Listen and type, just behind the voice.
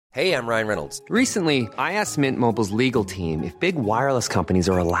Hey, I'm Ryan Reynolds. Recently, I asked Mint Mobile's legal team if big wireless companies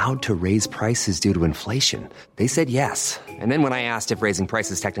are allowed to raise prices due to inflation. They said yes. And then when I asked if raising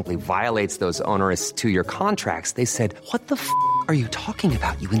prices technically violates those onerous two-year contracts, they said, "What the f*** are you talking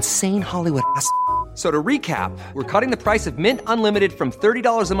about, you insane Hollywood ass?" So to recap, we're cutting the price of Mint Unlimited from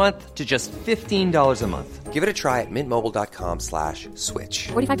 $30 a month to just $15 a month. Give it a try at mintmobile.com/switch.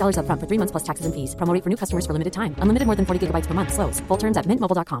 $45 up front for 3 months plus taxes and fees. Promo rate for new customers for limited time. Unlimited more than 40 gigabytes per month. Slows full terms at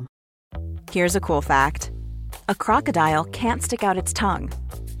mintmobile.com. Here's a cool fact. A crocodile can't stick out its tongue.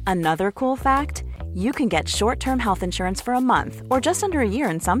 Another cool fact, you can get short-term health insurance for a month or just under a year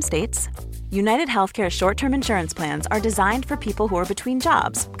in some states. United Healthcare short-term insurance plans are designed for people who are between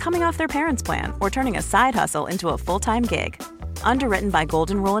jobs, coming off their parents' plan, or turning a side hustle into a full-time gig. Underwritten by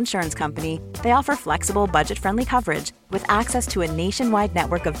Golden Rule Insurance Company, they offer flexible, budget-friendly coverage with access to a nationwide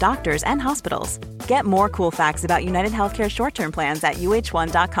network of doctors and hospitals. Get more cool facts about United Healthcare short-term plans at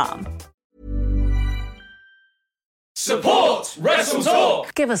uh1.com. Support Wrestle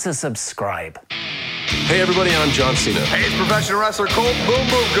Talk! Give us a subscribe. Hey everybody, I'm John Cena. Hey, it's professional wrestler Colt Boom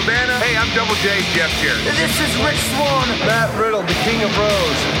Boom Cabana. Hey, I'm Double J, Jeff Jarrett. This is Rich Swann. Matt Riddle, the King of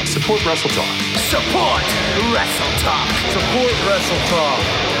Bros. Support Wrestle Talk. Support Wrestle Talk. Support Wrestle Talk.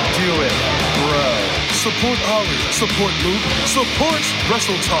 Do it, bro. Support Ollie. Support Luke. Support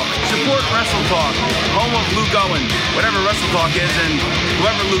Wrestle Talk. Support Wrestle Talk. Home of Luke Owen. Whatever Wrestle Talk is, and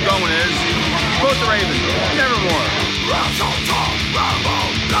whoever Luke Owen is, quote the Raven. Nevermore. Wrestle Talk. Rambo.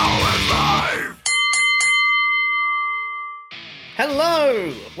 Now is live.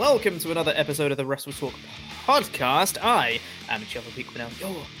 Hello! Welcome to another episode of the Wrestle Talk podcast. I am Chopper Peak Manel,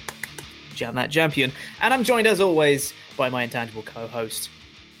 your Jam That Champion, and I'm joined as always by my intangible co-host,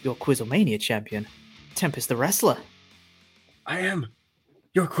 your Quizzlemania champion, Tempest the Wrestler. I am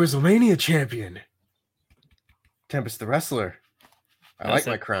your Quizzlemania champion, Tempest the Wrestler. I like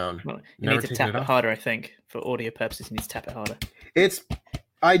my crown. Well, you need to tap it harder, I think. For audio purposes, you need to tap it harder.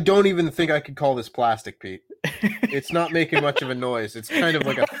 I don't even think I could call this plastic, Pete. It's not making much of a noise. It's kind of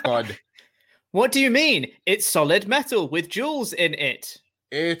like a thud. What do you mean? It's solid metal with jewels in it.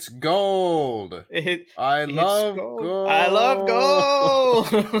 It's gold. I love gold. I love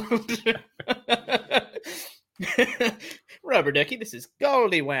gold. Rubber ducky, this is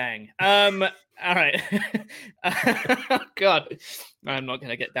Goldie Wang. All right. God, I'm not going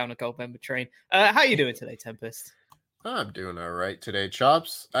to get down a Goldmember train. How are you doing today, Tempest? I'm doing all right today,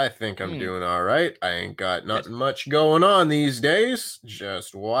 Chops. I think I'm doing all right. I ain't got nothing much going on these days.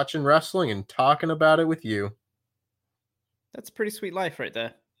 Just watching wrestling and talking about it with you. That's a pretty sweet life right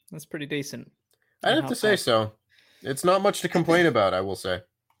there. That's pretty decent. I'd have to say so. It's not much to complain about, I will say.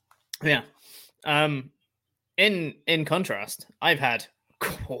 Yeah. In contrast, I've had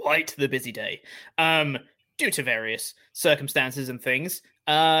quite the busy day. Due to various circumstances and things.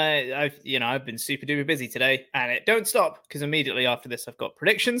 I've been super duper busy today, and it don't stop because immediately after this I've got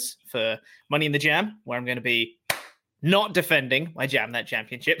predictions for Money in the Jam, where I'm going to be not defending my Jam That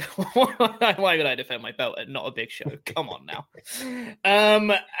Championship. Why would I defend my belt at not a big show? Come on now.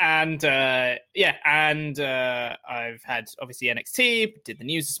 I've had obviously NXT, did the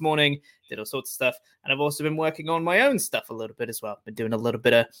news this morning, did all sorts of stuff, and I've also been working on my own stuff a little bit as well. Been doing a little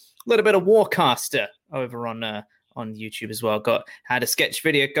bit of Warcaster over on YouTube as well. Had a sketch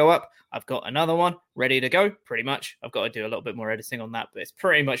video go up. I've got another one ready to go. Pretty much. I've got to do a little bit more editing on that, but it's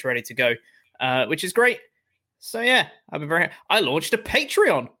pretty much ready to go, which is great. So yeah, I launched a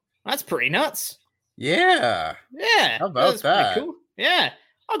Patreon. That's pretty nuts. Yeah. How about that? Pretty cool. Yeah.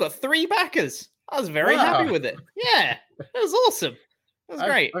 I got 3 backers. I was very happy with it. Yeah. It was awesome. It was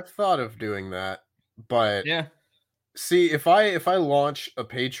great. I've thought of doing that, but yeah. See, if I launch a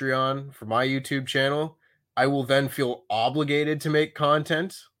Patreon for my YouTube channel, I will then feel obligated to make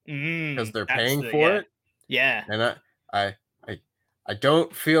content because they're paying for it. Yeah. And I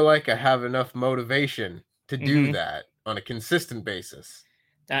don't feel like I have enough motivation to do that on a consistent basis.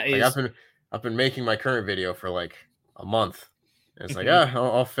 That is, I've been making my current video for like a month. And it's like,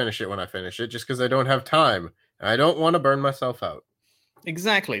 I'll finish it when I finish it, just because I don't have time and I don't want to burn myself out.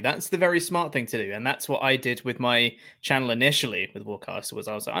 Exactly. That's the very smart thing to do. And that's what I did with my channel initially with Warcaster, was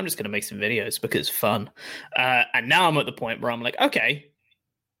I was like, I'm just going to make some videos because it's fun. And now I'm at the point where I'm like, okay,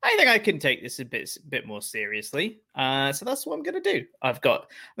 I think I can take this a bit more seriously. So that's what I'm going to do. I think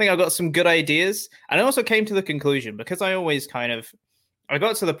I've got some good ideas. And I also came to the conclusion, because I always I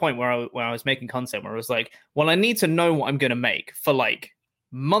got to the point where I was making content where I was like, well, I need to know what I'm going to make for like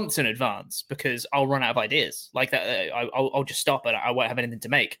months in advance, because I'll run out of ideas like that. I'll just stop and I won't have anything to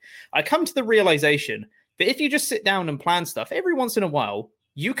make. I come to the realization that if you just sit down and plan stuff every once in a while,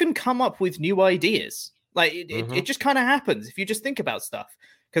 you can come up with new ideas. Like it just kind of happens if you just think about stuff.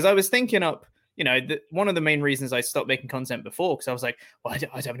 because I was thinking up, one of the main reasons I stopped making content before, because I was like, well, I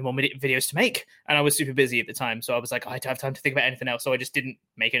don't have any more videos to make. And I was super busy at the time. So I was like, I don't have time to think about anything else. So I just didn't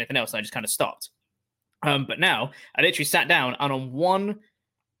make anything else. And I just kind of stopped. But now I literally sat down, and on one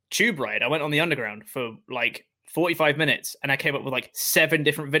tube ride, I went on the underground for like 45 minutes, and I came up with like 7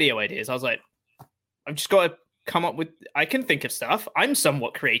 different video ideas. I was like, I've just got to come up with, I can think of stuff. I'm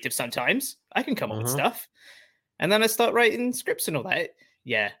somewhat creative sometimes. I can come up with stuff. And then I start writing scripts and all that.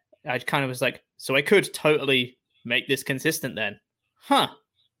 Yeah. I kind of was like, so I could totally make this consistent then. Huh.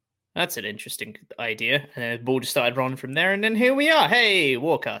 That's an interesting idea. And then the ball just started rolling from there. And then here we are. Hey,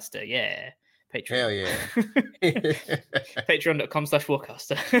 Warcaster. Yeah. Patreon. Hell yeah.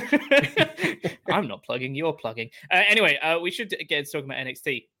 Patreon.com/Warcaster. I'm not plugging, you're plugging. Anyway, we should get to talking about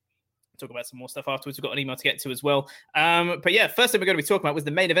NXT. Talk about some more stuff afterwards. We've got an email to get to as well. But yeah, first thing we're going to be talking about was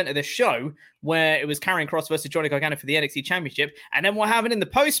the main event of the show, where it was Karrion Kross versus Johnny Gargano for the NXT Championship. And then what happened in the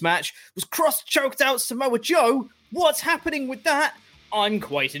post-match was Kross choked out Samoa Joe. What's happening with that? I'm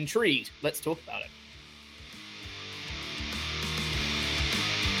quite intrigued. Let's talk about it.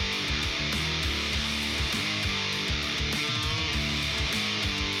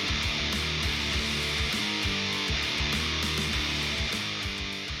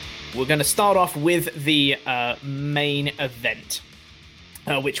 We're going to start off with the main event,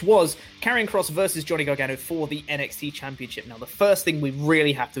 which was Karrion Kross versus Johnny Gargano for the NXT Championship. Now, the first thing we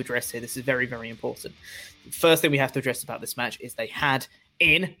really have to address here, this is very, very important. The first thing we have to address about this match is they had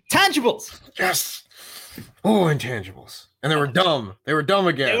intangibles. Yes. Oh, intangibles. And they were dumb. They were dumb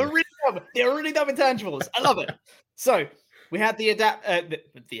again. They were really dumb. They were really dumb intangibles. I love it. So we had the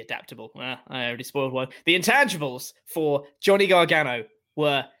adaptable. I already spoiled one. The intangibles for Johnny Gargano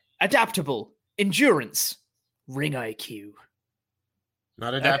were adaptable, endurance, ring IQ.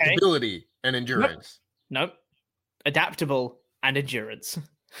 Not adaptability and endurance. Nope. Adaptable and endurance.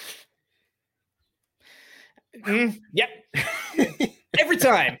 Yep. Every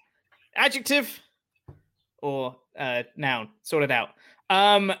time. Adjective or noun. Sort it out.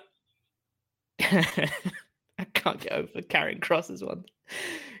 I can't get over Karrion Kross's one.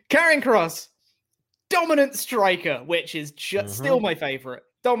 Karrion Kross, dominant striker, which is just still my favorite.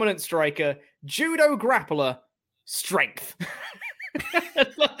 Dominant striker, judo grappler, strength.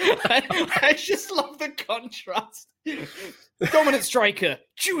 I just love the contrast. Dominant striker,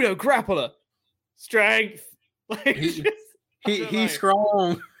 judo grappler, strength. Like, he's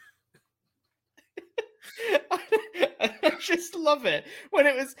strong. I just love it. When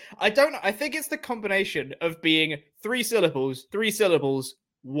it was, I think it's the combination of being 3 syllables,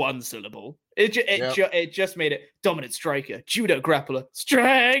 1 syllable. It just made it dominant striker, judo grappler,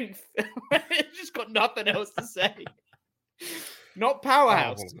 strength. It just got nothing else to say. Not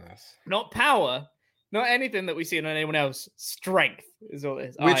powerhouse, not power, not anything that we see in anyone else. Strength is all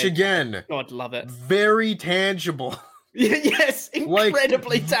it is. Which again, God love it. Very tangible. Yes,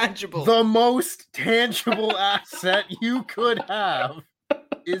 incredibly tangible. The most tangible asset you could have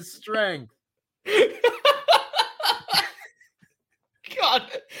is strength.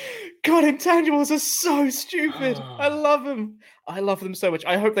 God, intangibles are so stupid. I love them. I love them so much.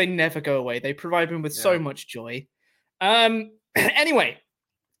 I hope they never go away. They provide me with so much joy. Anyway,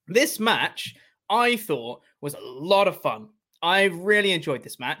 this match I thought was a lot of fun. I really enjoyed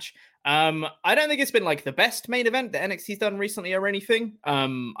this match. I don't think it's been like the best main event that NXT's done recently or anything.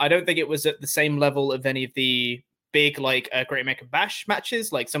 I don't think it was at the same level of any of the big like Great American Bash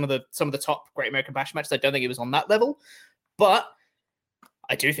matches, like some of the top Great American Bash matches. I don't think it was on that level, but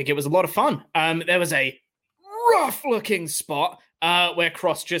I do think it was a lot of fun. There was a rough looking spot where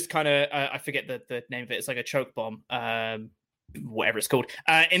Kross just kind of I forget the name of it. It's like a choke bomb, whatever it's called,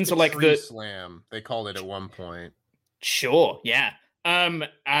 into like the slam. They called it at one point. Sure, yeah.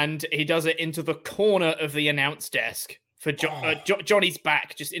 And he does it into the corner of the announce desk for Johnny's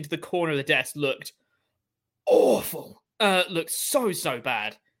back, just into the corner of the desk. Looked awful. Looked so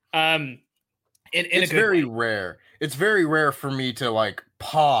bad. It's very rare. It's very rare for me to like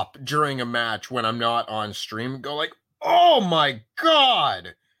pop during a match when I'm not on stream and go like, oh my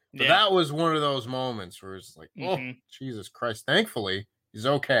God. But that was one of those moments where it's like, oh, Jesus Christ. Thankfully, he's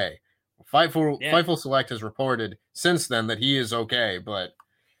okay. Fightful Select has reported since then that he is okay, but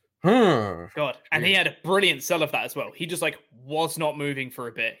God. And he had a brilliant sell of that as well. He just like was not moving for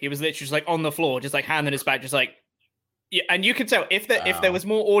a bit. He was literally just like on the floor, just like hand in his back, just like, yeah. And you could tell if there was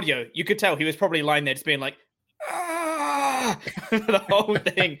more audio, you could tell he was probably lying there just being like, the whole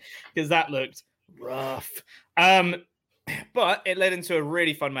thing, because that looked rough. But it led into a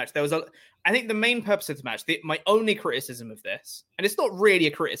really fun match. I think the main purpose of the match, my only criticism of this, and it's not really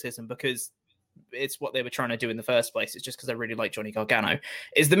a criticism because it's what they were trying to do in the first place. It's just because I really like Johnny Gargano.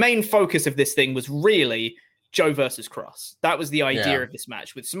 Is the main focus of this thing was really Joe versus Cross. That was the idea of this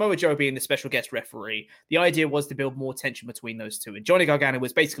match, with Samoa Joe being the special guest referee. The idea was to build more tension between those two, and Johnny Gargano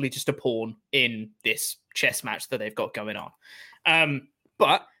was basically just a pawn in this chess match that they've got going on.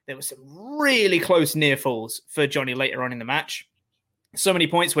 But there was some really close near falls for Johnny later on in the match. So many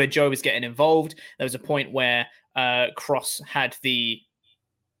points where Joe was getting involved. There was a point where Cross had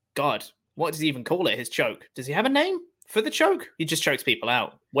God, what does he even call it? His choke. Does he have a name for the choke? He just chokes people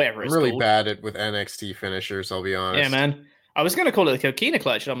out. Whatever it's I'm really called. bad with NXT finishers, I'll be honest. Yeah, man. I was going to call it the Coquina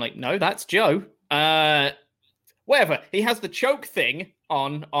Clutch, and I'm like, no, that's Joe. Whatever. He has the choke thing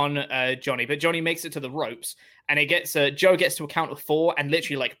on Johnny, but Johnny makes it to the ropes, and it gets Joe gets to a count of 4 and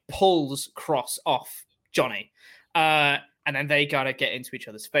literally like pulls Cross off Johnny. And then they gotta get into each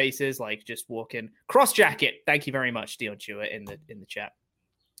other's faces, like just walking. Cross jacket. Thank you very much, Dion Stewart in the chat.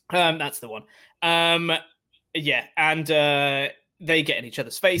 That's the one. Yeah, and they get in each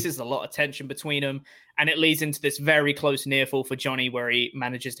other's faces. There's a lot of tension between them, and it leads into this very close near fall for Johnny, where he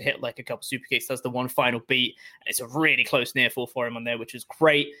manages to hit like a couple super kicks, does the one final beat, and it's a really close near fall for him on there, which is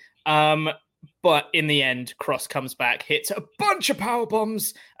great. But in the end, Cross comes back, hits a bunch of power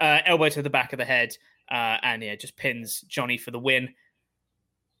bombs, elbow to the back of the head, and yeah, just pins Johnny for the win.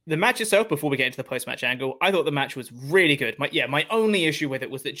 The match itself, before we get into the post-match angle, I thought the match was really good. My only issue with it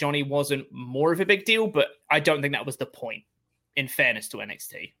was that Johnny wasn't more of a big deal, but I don't think that was the point, in fairness to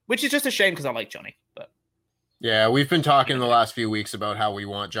NXT, which is just a shame because I like Johnny. But yeah, we've been talking the last few weeks about how we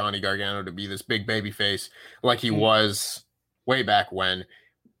want Johnny Gargano to be this big baby face like he was way back when,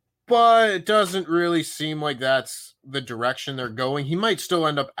 but it doesn't really seem like that's the direction they're going. He might still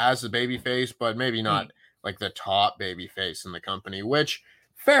end up as the baby face, but maybe not like the top baby face in the company, which...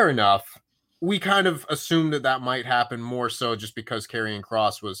 fair enough. We kind of assumed that might happen more so just because Karrion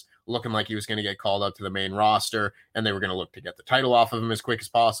Kross was looking like he was going to get called up to the main roster, and they were going to look to get the title off of him as quick as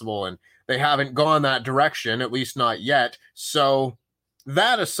possible, and they haven't gone that direction, at least not yet. So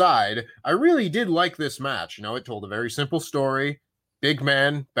that aside, I really did like this match. You know, it told a very simple story. Big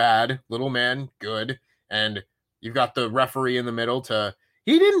man, bad. Little man, good. And you've got the referee in the middle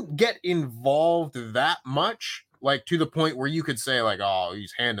he didn't get involved that much, like to the point where you could say like, oh,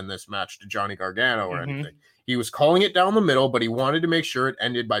 he's handing this match to Johnny Gargano or anything. He was calling it down the middle, but he wanted to make sure it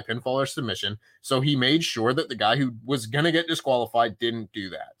ended by pinfall or submission. So he made sure that the guy who was going to get disqualified didn't do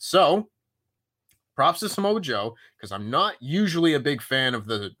that. So props to Samoa Joe, because I'm not usually a big fan of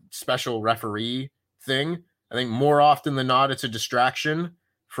the special referee thing. I think more often than not, it's a distraction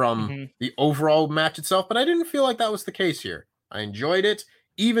from the overall match itself, but I didn't feel like that was the case here. I enjoyed it,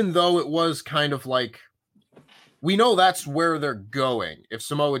 even though it was kind of like, we know that's where they're going. If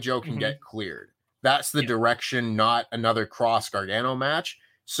Samoa Joe can get cleared, that's the direction, not another Cross Gargano match.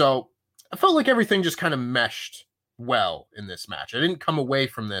 So I felt like everything just kind of meshed well in this match. I didn't come away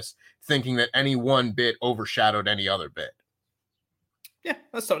from this thinking that any one bit overshadowed any other bit. Yeah,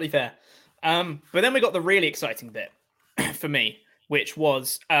 that's totally fair. But then we got the really exciting bit for me, which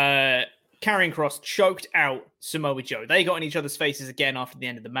was Karrion Kross choked out Samoa Joe. They got in each other's faces again after the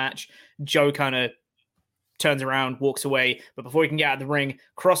end of the match. Joe kind of turns around, walks away, but before he can get out of the ring,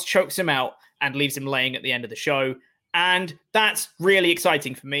 Kross chokes him out and leaves him laying at the end of the show. And that's really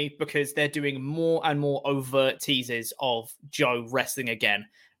exciting for me because they're doing more and more overt teases of Joe wrestling again.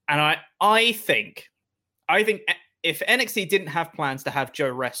 And I think if NXT didn't have plans to have Joe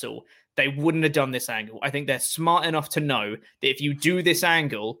wrestle, they wouldn't have done this angle. I think they're smart enough to know that if you do this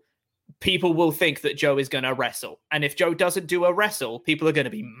angle, people will think that Joe is going to wrestle. And if Joe doesn't do a wrestle, people are going to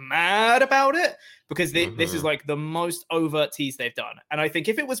be mad about it because this is like the most overt tease they've done. And I think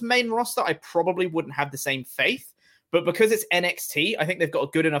if it was main roster, I probably wouldn't have the same faith. But because it's NXT, I think they've got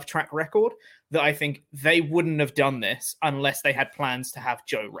a good enough track record that I think they wouldn't have done this unless they had plans to have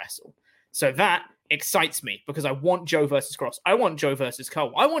Joe wrestle. So that excites me because I want Joe versus Kross. I want Joe versus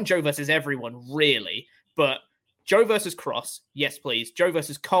Cole. I want Joe versus everyone, really. But Joe versus Kross, yes, please. Joe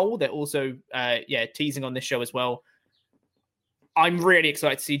versus Cole, they're also teasing on this show as well. I'm really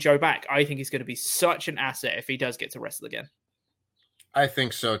excited to see Joe back. I think he's going to be such an asset if he does get to wrestle again. I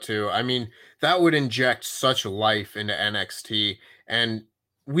think so too. I mean, that would inject such life into NXT, and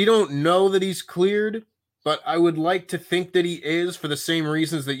we don't know that he's cleared, but I would like to think that he is for the same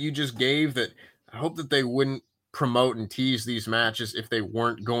reasons that you just gave. That I hope that they wouldn't promote and tease these matches if they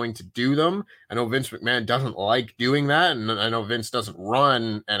weren't going to do them. I know Vince McMahon doesn't like doing that, and I know Vince doesn't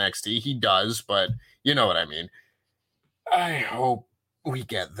run NXT. He does, but you know what I mean. I hope we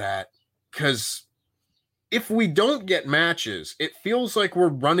get that, because if we don't get matches, it feels like we're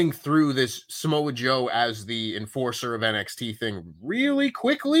running through this Samoa Joe as the enforcer of NXT thing really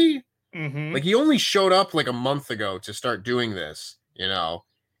quickly. Mm-hmm. Like, he only showed up like a month ago to start doing this, you know?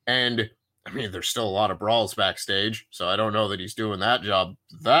 And I mean, there's still a lot of brawls backstage, so I don't know that he's doing that job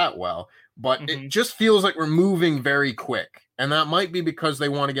that well, but it just feels like we're moving very quick. And that might be because they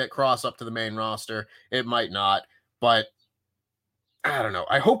want to get Cross up to the main roster. It might not, but I don't know.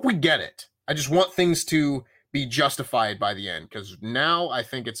 I hope we get it. I just want things to be justified by the end, because now I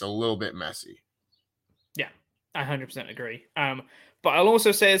think it's a little bit messy. Yeah, I 100% agree. But I'll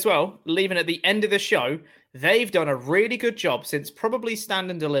also say as well, leaving at the end of the show, they've done a really good job since probably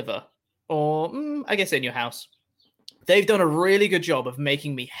Stand and Deliver, or I guess In Your House. They've done a really good job of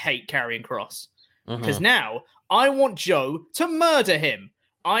making me hate Karrion Kross. Because now I want Joe to murder him.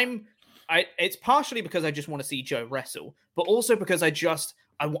 It's partially because I just want to see Joe wrestle, but also because I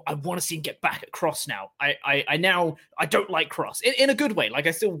want to see him get back at Kross now. I don't like Kross in a good way. Like,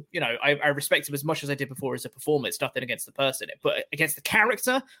 I still, I respect him as much as I did before as a performer. It's nothing against the person, but against the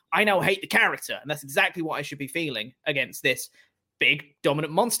character, I now hate the character. And that's exactly what I should be feeling against this big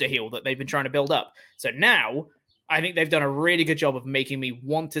dominant monster heel that they've been trying to build up. So now I think they've done a really good job of making me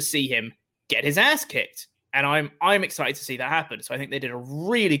want to see him get his ass kicked. And I'm excited to see that happen. So I think they did a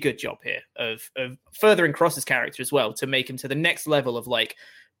really good job here of furthering Kross's character as well, to make him to the next level of like,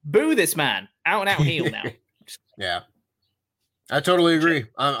 boo this man, out and out heel now. Yeah, I totally agree.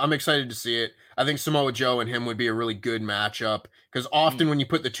 I'm excited to see it. I think Samoa Joe and him would be a really good matchup, because often when you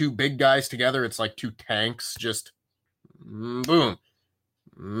put the two big guys together, it's like two tanks, just boom,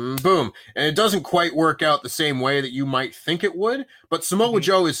 boom. And it doesn't quite work out the same way that you might think it would, but Samoa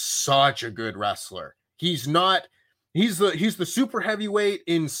Joe is such a good wrestler. He's the super heavyweight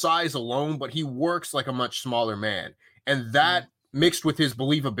in size alone, but he works like a much smaller man. And that mixed with his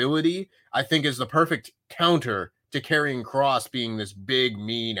believability, I think is the perfect counter to Karrion Kross being this big,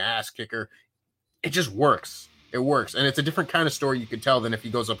 mean ass kicker. It just works. It works. And it's a different kind of story you could tell than if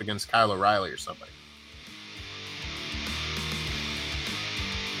he goes up against Kyle O'Reilly or somebody.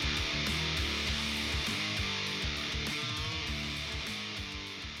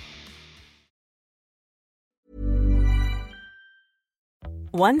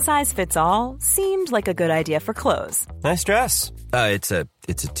 One size fits all seemed like a good idea for clothes. Nice dress. It's a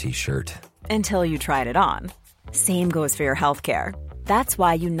t-shirt. Until you tried it on. Same goes for your healthcare. That's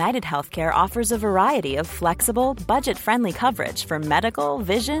why United Healthcare offers a variety of flexible, budget-friendly coverage for medical,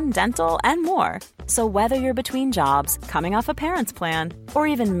 vision, dental, and more. So whether you're between jobs, coming off a parent's plan, or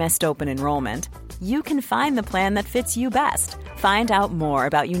even missed open enrollment, you can find the plan that fits you best. Find out more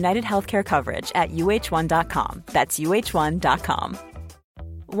about United Healthcare coverage at uh1.com. That's uh1.com.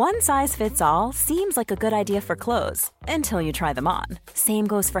 One size fits all seems like a good idea for clothes until you try them on. Same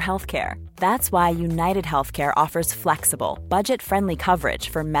goes for healthcare. That's why United Healthcare offers flexible, budget-friendly coverage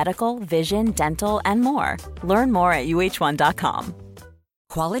for medical, vision, dental, and more. Learn more at uh1.com.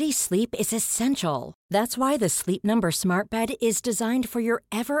 Quality sleep is essential. That's why the Sleep Number Smart Bed is designed for your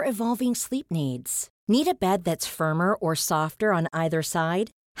ever-evolving sleep needs. Need a bed that's firmer or softer on either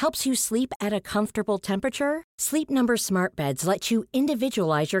side? Helps you sleep at a comfortable temperature? Sleep Number Smart Beds let you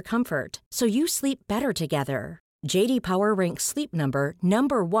individualize your comfort, so you sleep better together. J.D. Power ranks Sleep Number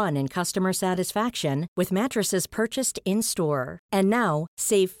number 1 in customer satisfaction with mattresses purchased in-store. And now,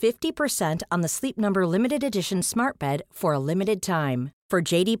 save 50% on the Sleep Number Limited Edition Smart Bed for a limited time. For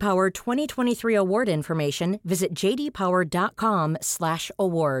J.D. Power 2023 award information, visit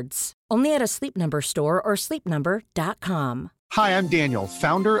jdpower.com/awards. Only at a Sleep Number store or sleepnumber.com. Hi, I'm Daniel,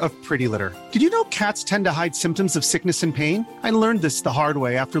 founder of Pretty Litter. Did you know cats tend to hide symptoms of sickness and pain? I learned this the hard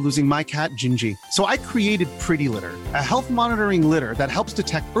way after losing my cat, Gingy. So I created Pretty Litter, a health monitoring litter that helps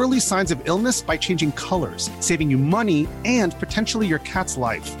detect early signs of illness by changing colors, saving you money and potentially your cat's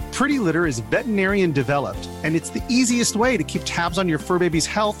life. Pretty Litter is veterinarian developed, and it's the easiest way to keep tabs on your fur baby's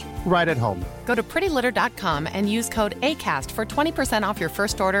health right at home. Go to prettylitter.com and use code ACAST for 20% off your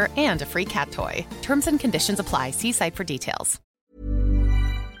first order and a free cat toy. Terms and conditions apply. See site for details.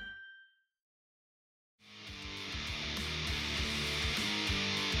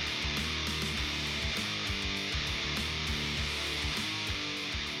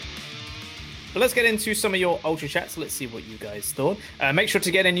 But let's get into some of your Ultra Chats. Let's see what you guys thought. Make sure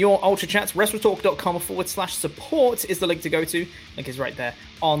to get in your Ultra Chats. WrestleTalk.com/support is the link to go to. Link is right there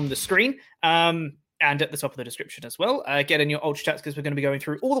on the screen. And at the top of the description as well. Get in your Ultra Chats because we're going to be going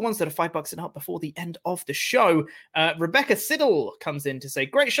through all the ones that are $5 and up before the end of the show. Rebecca Siddle comes in to say,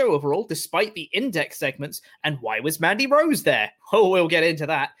 great show overall, despite the index segments. And why was Mandy Rose there? Oh, we'll get into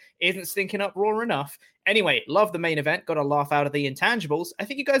that. Isn't Stinking Up Raw enough? Anyway, love the main event. Got a laugh out of the intangibles. I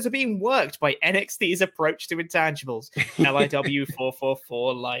think you guys are being worked by NXT's approach to intangibles. LIW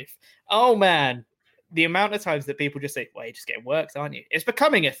 444 life. Oh, man. the amount of times that people just say, well, you're just getting worked, aren't you? It's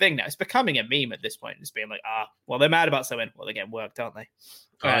becoming a thing now. It's becoming a meme at this point. It's being like, well, they're mad about something. Well, they're getting worked, aren't they?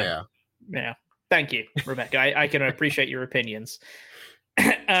 Yeah. Yeah. Thank you, Rebecca. I can appreciate your opinions.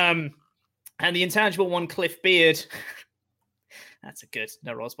 And the intangible one, Cliff Beard. That's a good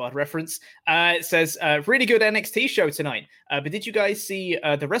No Rosbard reference. It says, really good NXT show tonight. But did you guys see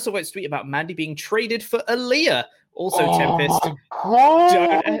the WrestleVotes tweet about Mandy being traded for Aaliyah? Also, Tempest,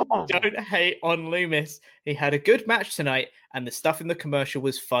 don't hate on Loomis. He had a good match tonight, and the stuff in the commercial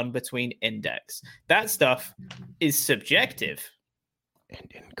was fun between Index. That stuff is subjective.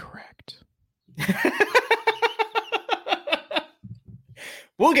 And incorrect.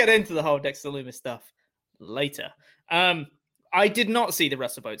 We'll get into the whole Dexter Loomis stuff later. I did not see the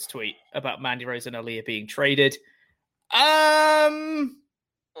WrestleVotes tweet about Mandy Rose and Aaliyah being traded. Oh,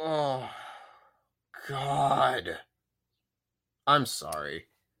 God. I'm sorry.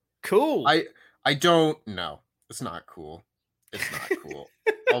 Cool. I don't know. It's not cool. It's not cool.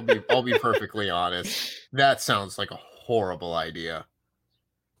 I'll be perfectly honest. That sounds like a horrible idea.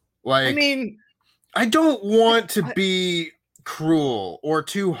 Like, I mean, I don't want to be cruel or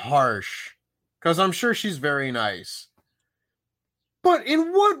too harsh, because I'm sure she's very nice. But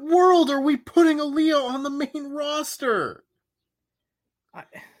in what world are we putting Aaliyah on the main roster?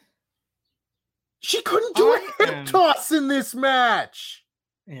 She couldn't do a hip toss in this match.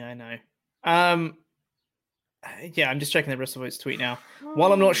 Yeah, I know. Yeah, I'm just checking the WrestleVotes tweet now.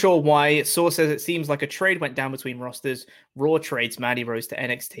 While I'm not sure why, source says it seems like a trade went down between rosters. Raw trades Mandy Rose to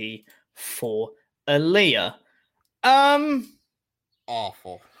NXT for Aaliyah.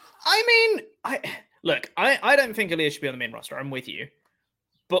 Awful. I mean, I don't think Aaliyah should be on the main roster. I'm with you.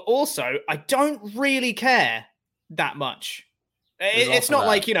 But also, I don't really care that much. It's not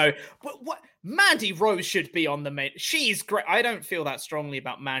like, what Mandy Rose should be on the main. She's great. I don't feel that strongly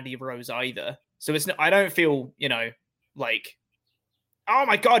about Mandy Rose either. So I don't feel, like, oh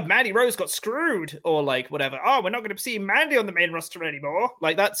my God, Mandy Rose got screwed, or like whatever. Oh, we're not going to see Mandy on the main roster anymore.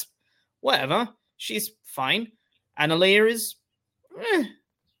 Like, that's whatever. She's fine. And Aaliyah is,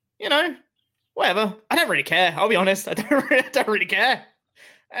 whatever. I don't really care. I'll be honest. I don't really care.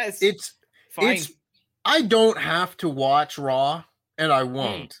 It's fine. I don't have to watch Raw, and I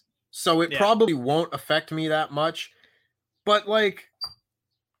won't. So it probably won't affect me that much. But like,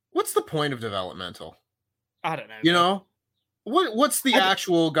 what's the point of developmental? I don't know. What's the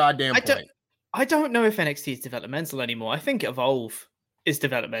actual goddamn point? I don't know if NXT is developmental anymore. I think Evolve is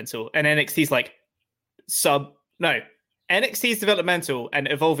developmental, and NXT's like NXT is developmental, and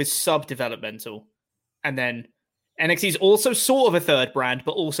Evolve is sub-developmental, and then NXT is also sort of a third brand,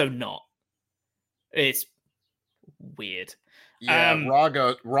 but also not. It's weird. Yeah,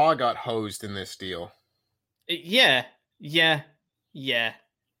 Raw got hosed in this deal. Yeah.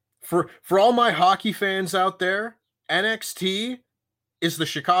 For all my hockey fans out there, NXT is the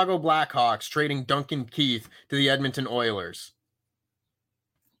Chicago Blackhawks trading Duncan Keith to the Edmonton Oilers.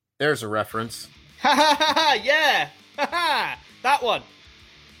 There's a reference. Ha ha ha ha! Yeah, ha ha! That one.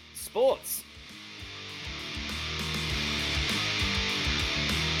 Sports.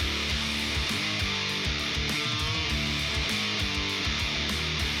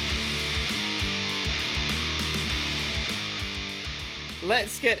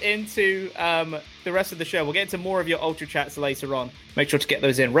 Let's get into the rest of the show. We'll get into more of your Ultra Chats later on. Make sure to get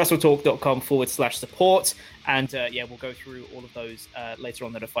those in. WrestleTalk.com/support. And we'll go through all of those later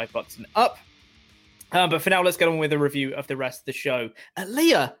on that are $5 and up. But for now, let's get on with a review of the rest of the show.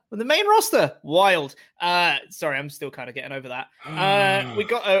 Aaliyah on the main roster. Wild. Sorry, I'm still kind of getting over that. We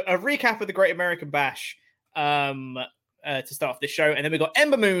got a recap of the Great American Bash to start off the show. And then we got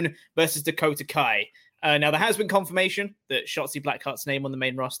Ember Moon versus Dakota Kai. Now, there has been confirmation that Shotzi Blackheart's name on the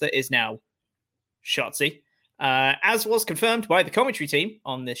main roster is now Shotzi, as was confirmed by the commentary team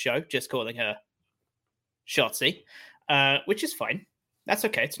on this show, just calling her Shotzi, which is fine. That's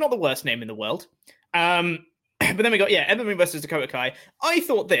okay. It's not the worst name in the world. But then we got, Ember Moon versus Dakota Kai. I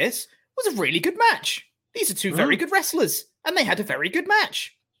thought this was a really good match. These are two very good wrestlers, and they had a very good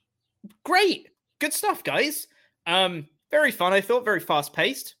match. Great. Good stuff, guys. Very fun, I thought. Very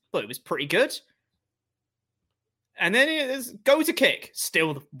fast-paced, but it was pretty good. And then it's Go to Kick.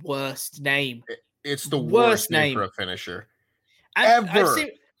 Still the worst name. It's the worst name for a finisher. And ever.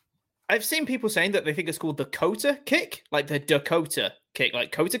 I've seen people saying that they think it's called the Dakota Kick. Like the Dakota Kick.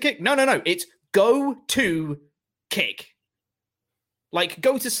 Like Kota Kick. No. It's Go to Kick. Like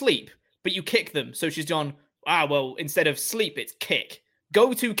go to sleep, but you kick them. So she's gone, instead of sleep, it's kick.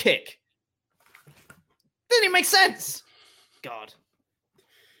 Go to Kick. Doesn't even make sense. God.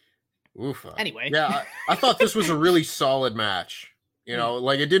 Oof. Anyway. Yeah, I thought this was a really solid match. You know,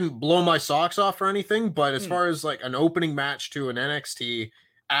 like it didn't blow my socks off or anything, but as far as like an opening match to an NXT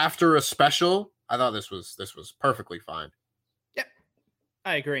after a special, I thought this was perfectly fine. Yep,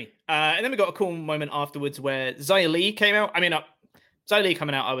 I agree. And then we got a cool moment afterwards where Xia Li came out. I mean, Xia Li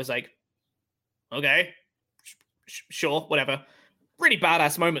coming out, I was like, okay, sure, whatever. Really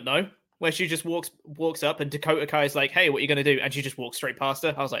badass moment though, where she just walks up and Dakota Kai is like, hey, what are you gonna do? And she just walks straight past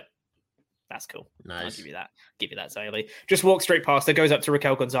her. I was like, that's cool. Nice. I'll give you that. Give you that, Xia Li. Just walks straight past her, goes up to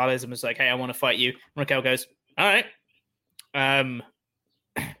Raquel Gonzalez and was like, hey, I want to fight you. And Raquel goes, all right.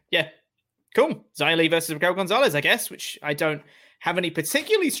 Yeah, cool. Xia Li versus Raquel Gonzalez, I guess, which I don't have any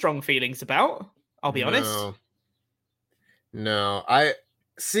particularly strong feelings about. I'll be honest. No, I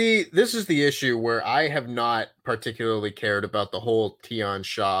see. This is the issue where I have not particularly cared about the whole Tian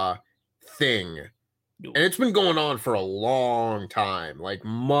Sha thing. And it's been going on for a long time, like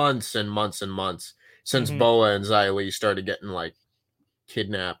months and months and months since Boa and Xia Li started getting like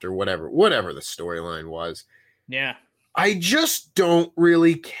kidnapped or whatever the storyline was. Yeah. I just don't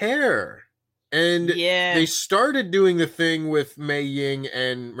really care. And they started doing the thing with Mei Ying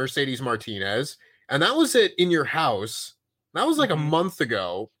and Mercedes Martinez, and that was it in your house. That was like a month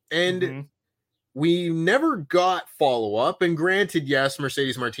ago, and we never got follow-up. And granted, yes,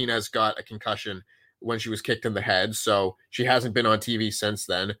 Mercedes Martinez got a concussion when she was kicked in the head, so she hasn't been on TV since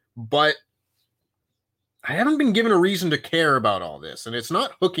then. But I haven't been given a reason to care about all this, and it's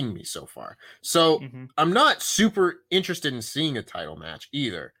not hooking me so far. So I'm not super interested in seeing a title match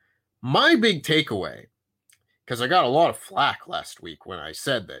either. My big takeaway, because I got a lot of flack last week when I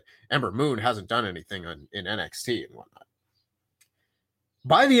said that Ember Moon hasn't done anything in NXT and whatnot.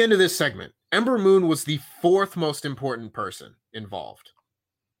 By the end of this segment, Ember Moon was the fourth most important person involved.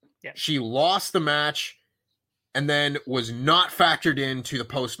 Yeah. She lost the match and then was not factored into the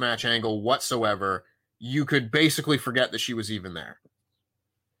post-match angle whatsoever. You could basically forget that she was even there.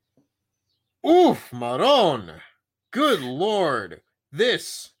 Oof, Maron. Good Lord.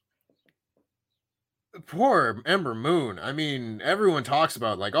 This poor Ember Moon. I mean, everyone talks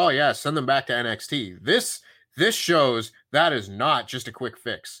about like, oh yeah, send them back to NXT. This shows that is not just a quick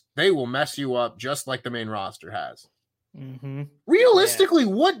fix. They will mess you up just like the main roster has. Realistically,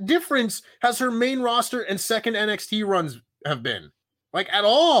 what difference has her main roster and second NXT runs have been? Like, at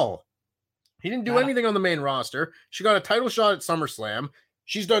all. He didn't do anything on the main roster. She got a title shot at SummerSlam.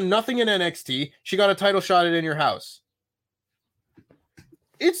 She's done nothing in NXT. She got a title shot at In Your House.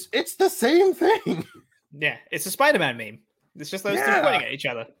 It's the same thing. Yeah, it's a Spider-Man meme. It's just those two pointing at each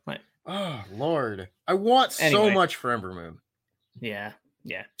other. Like, oh, Lord. I want so much for Ember Moon. Yeah.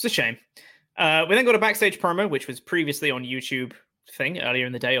 It's a shame. We then got a backstage promo, which was previously on YouTube thing earlier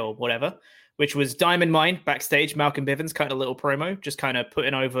in the day or whatever, which was Diamond Mine backstage. Malcolm Bivens cut a little promo, just kind of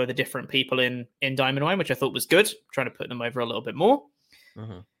putting over the different people in Diamond Mine, which I thought was good, trying to put them over a little bit more.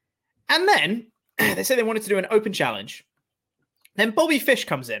 And then they said they wanted to do an open challenge. Then Bobby Fish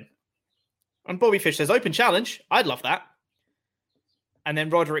comes in. And Bobby Fish says, open challenge? I'd love that. And then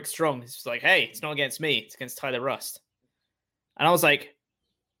Roderick Strong is like, hey, it's not against me. It's against Tyler Rust. And I was like,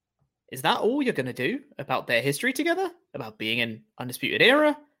 is that all you're going to do about their history together? About being in Undisputed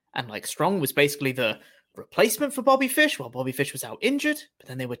Era? And like Strong was basically the replacement for Bobby Fish while Bobby Fish was out injured. But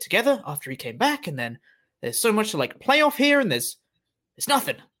then they were together after he came back. And then there's so much to like play off here. And there's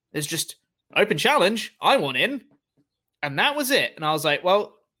nothing. There's just open challenge. I want in. And that was it. And I was like,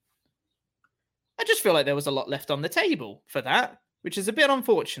 well, I just feel like there was a lot left on the table for that, which is a bit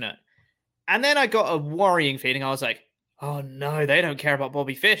unfortunate. And then I got a worrying feeling. I was like, oh no, they don't care about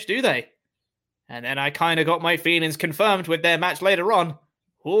Bobby Fish, do they? And then I kind of got my feelings confirmed with their match later on.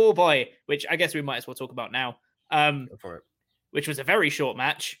 Oh boy, which I guess we might as well talk about now. Go for it. Which was a very short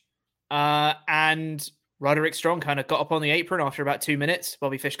match. And Roderick Strong kind of got up on the apron after about 2 minutes.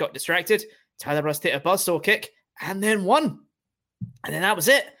 Bobby Fish got distracted. Tyler Rust hit a buzzsaw kick and then won. And then that was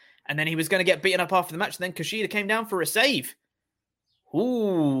it. And then he was going to get beaten up after the match. And then Kushida came down for a save.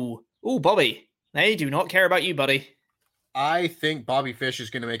 Ooh, Bobby. They do not care about you, buddy. I think Bobby Fish is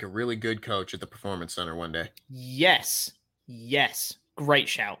going to make a really good coach at the Performance Center one day. Yes. Great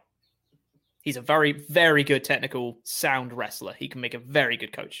shout. He's a very, very good technical, sound wrestler. He can make a very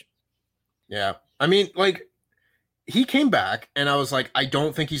good coach. Yeah. I mean, like, he came back, and I was like, I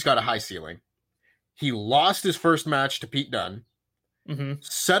don't think he's got a high ceiling. He lost his first match to Pete Dunne.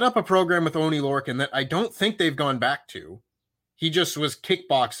 Set up a program with Oney Lorcan that I don't think they've gone back to. He just was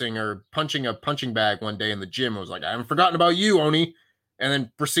kickboxing or punching a punching bag one day in the gym. I was like, I haven't forgotten about you, Oney. And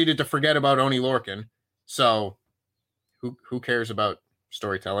then proceeded to forget about Oney Lorcan. So who cares about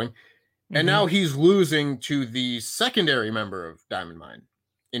storytelling? And now he's losing to the secondary member of Diamond Mine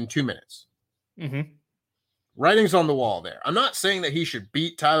in 2 minutes. Writing's on the wall there. I'm not saying that he should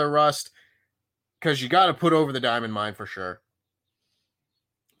beat Tyler Rust, because you got to put over the Diamond Mine for sure.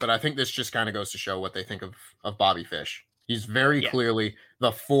 But I think this just kind of goes to show what they think of Bobby Fish. He's very clearly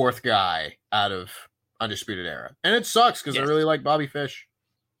the fourth guy out of Undisputed Era. And it sucks because I really like Bobby Fish.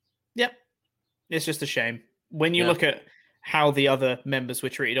 Yep. It's just a shame. When you look at how the other members were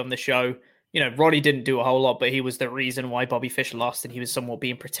treated on the show, Roddy didn't do a whole lot, but he was the reason why Bobby Fish lost, and he was somewhat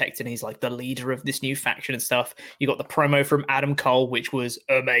being protected. And he's like the leader of this new faction and stuff. You got the promo from Adam Cole, which was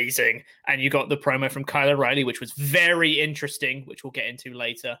amazing. And you got the promo from Kyle O'Reilly, which was very interesting, which we'll get into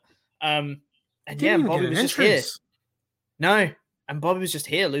later. And Bobby was just here. No, and Bobby was just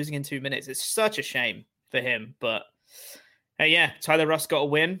here losing in 2 minutes. It's such a shame for him. But Tyler Rust got a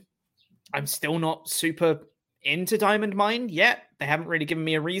win. I'm still not super into Diamond Mine yet. They haven't really given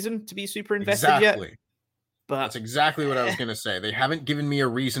me a reason to be super invested yet. But that's exactly what I was going to say. They haven't given me a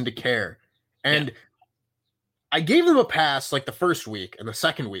reason to care. And I gave them a pass like the first week and the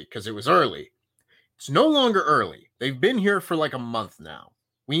second week because it was early. It's no longer early. They've been here for like a month now.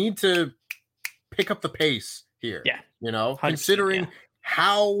 We need to pick up the pace here. Yeah. Considering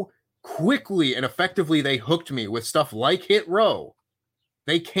how quickly and effectively they hooked me with stuff like Hit Row.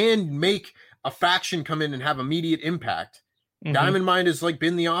 They can make a faction come in and have immediate impact. Mm-hmm. Diamond Mine has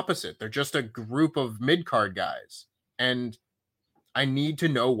been the opposite. They're just a group of mid-card guys. And I need to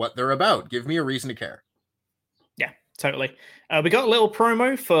know what they're about. Give me a reason to care. Yeah, totally. We got a little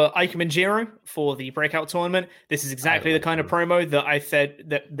promo for Ikemen Jiro for the breakout tournament. This is exactly the kind of promo that I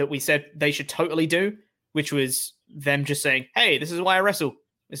said that we said they should totally do, which was them just saying, hey, this is why I wrestle.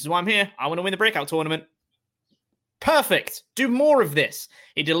 This is why I'm here. I want to win the breakout tournament. Perfect. Do more of this.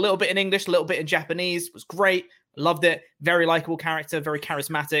 He did a little bit in English, a little bit in Japanese. It was great. Loved it. Very likable character, very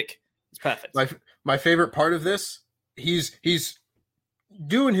charismatic. It's perfect. My favorite part of this, he's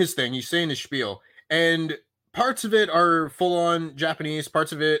doing his thing. He's saying his spiel. And parts of it are full on Japanese.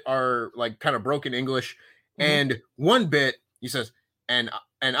 Parts of it are kind of broken English. Mm-hmm. And one bit, he says, and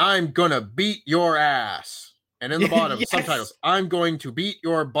I'm going to beat your ass. And in the bottom, subtitles, I'm going to beat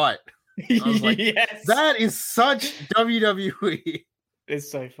your butt. I was like, that is such WWE.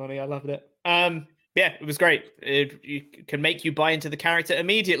 It's so funny. I loved it. It was great. It can make you buy into the character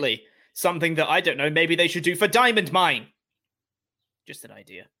immediately. Something that I don't know. Maybe they should do for Diamond Mine. Just an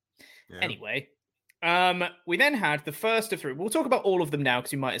idea. Yeah. Anyway, we then had the first of three. We'll talk about all of them now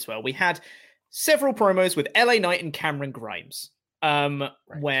because we might as well. We had several promos with LA Knight and Cameron Grimes.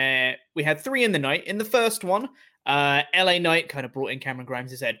 Where we had three in the night. In the first one, LA Knight kind of brought in Cameron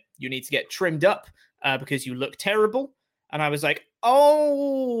Grimes and said, you need to get trimmed up because you look terrible. And I was like,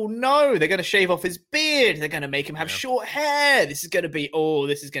 oh no, they're going to shave off his beard. They're going to make him have short hair. This is going to be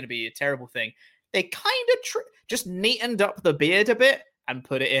a terrible thing. They kind of just neatened up the beard a bit and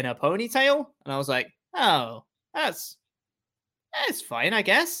put it in a ponytail. And I was like, oh, that's fine, I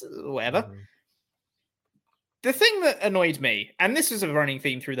guess. Whatever. Mm-hmm. The thing that annoyed me, and this was a running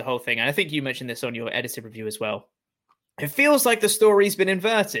theme through the whole thing, and I think you mentioned this on your edited review as well, it feels like the story's been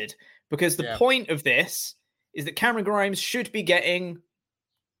inverted because the point of this is that Cameron Grimes should be getting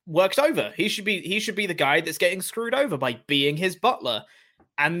worked over. He should be the guy that's getting screwed over by being his butler.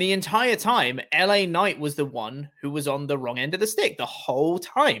 And the entire time, LA Knight was the one who was on the wrong end of the stick the whole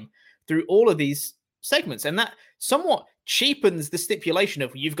time through all of these segments. And that somewhat cheapens the stipulation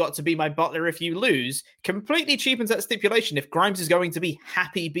of you've got to be my butler if you lose, completely cheapens that stipulation if Grimes is going to be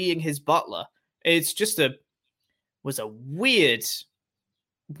happy being his butler. It's just was a weird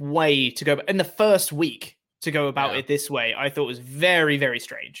way to go in the first week to go about it this way. I thought was very, very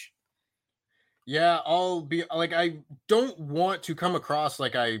strange. Yeah, I'll be I don't want to come across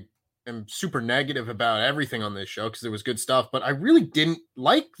like I am super negative about everything on this show because there was good stuff, but I really didn't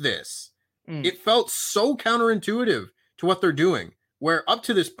like this. It felt so counterintuitive to what they're doing, where up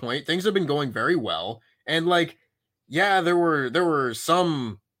to this point, things have been going very well. And there were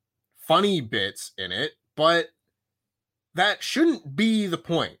some funny bits in it, but that shouldn't be the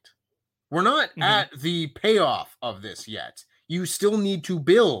point. We're not at the payoff of this yet. You still need to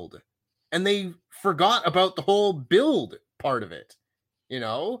build. And they forgot about the whole build part of it.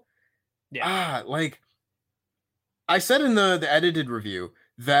 I said in the edited review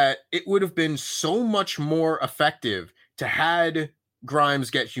that it would have been so much more effective to had Grimes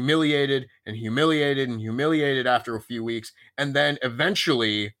get humiliated and humiliated and humiliated after a few weeks. And then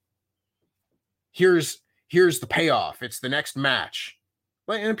eventually here's the payoff. It's the next match.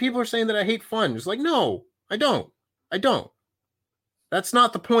 And people are saying that I hate fun. It's no, I don't. That's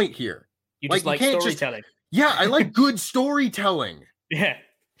not the point here. You just like storytelling. I like good storytelling. Yeah.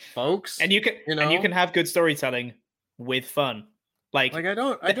 Folks. And you can have good storytelling with fun. I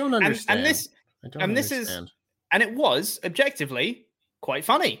don't understand. This is And it was objectively quite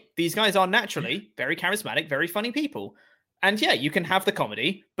funny. These guys are naturally very charismatic, very funny people. And yeah, you can have the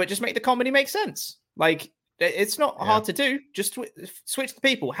comedy, but just make the comedy make sense. Like, it's not hard to do. Just switch the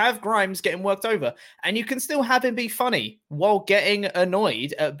people. Have Grimes getting worked over, and you can still have him be funny while getting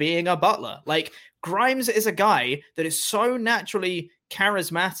annoyed at being a butler. Like, Grimes is a guy that is so naturally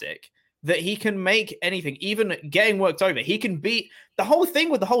charismatic that he can make anything, even getting worked over. He can beat the whole thing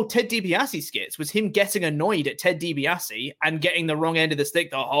with the whole Ted DiBiase skits was him getting annoyed at Ted DiBiase and getting the wrong end of the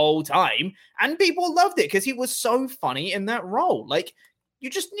stick the whole time. And people loved it because he was so funny in that role. Like, you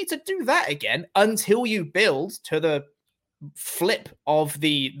just need to do that again until you build to the flip of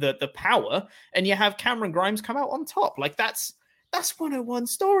the power and you have Cameron Grimes come out on top. Like, that's 101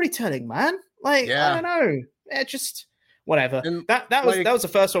 storytelling, man. Like, I don't know. Just whatever. And that was the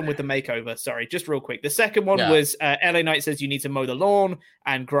first one with the makeover. Sorry, just real quick. The second one was LA Knight says you need to mow the lawn,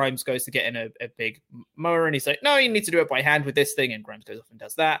 and Grimes goes to get in a big mower, and he's like, no, you need to do it by hand with this thing, and Grimes goes off and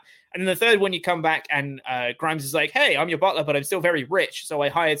does that. And then the third one, you come back, and Grimes is like, hey, I'm your butler, but I'm still very rich, so I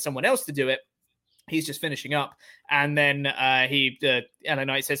hired someone else to do it. He's just finishing up. And then LA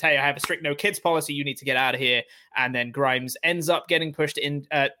Knight says, hey, I have a strict no kids policy. You need to get out of here. And then Grimes ends up getting pushed in.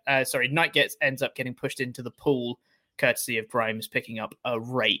 Knight ends up getting pushed into the pool, courtesy of Grimes picking up a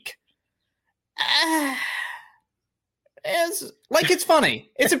rake. It's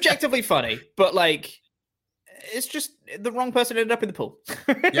funny. It's objectively funny, but like, it's just the wrong person ended up in the pool.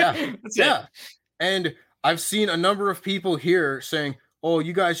 That's it. And I've seen a number of people here saying, oh,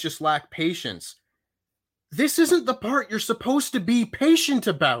 you guys just lack patience. This isn't the part you're supposed to be patient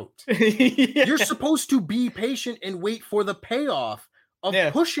about. You're supposed to be patient and wait for the payoff of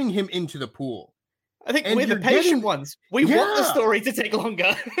pushing him into the pool. I think we're the patient ones. We want the story to take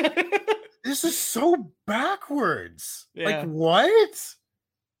longer. This is so backwards. Like, what?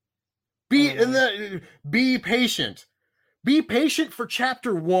 Be patient. Be patient for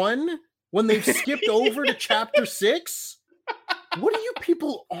chapter 1 when they've skipped over to chapter 6. What are you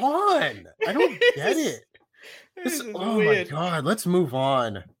people on? I don't get it. Oh weird. My god, let's move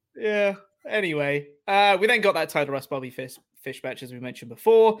on. Yeah. Anyway, we then got that Tyler Rust Bobby Fish match, as we mentioned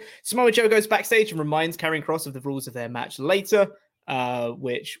before. Samoa Joe goes backstage and reminds Karrion Kross of the rules of their match later,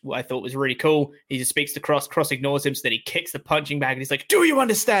 which I thought was really cool. He just speaks to Kross. Kross ignores him, so that he kicks the punching bag, and he's like, do you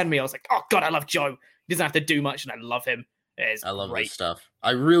understand me? I was like, oh god, I love Joe. He doesn't have to do much, and I love him. I love this stuff.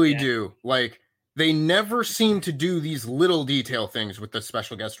 I really do. Like, they never seem to do these little detail things with the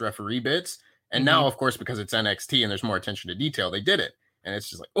special guest referee bits. And now, of course, because it's NXT and there's more attention to detail, they did it. And it's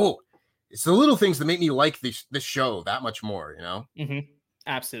just like, oh, it's the little things that make me like this show that much more, you know? Mm-hmm.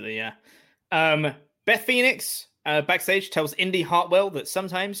 Absolutely, yeah. Beth Phoenix, backstage, tells Indy Hartwell that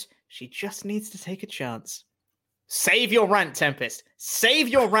sometimes she just needs to take a chance. Save your rant, Tempest. Save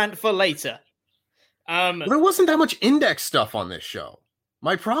your rant for later. There wasn't that much index stuff on this show.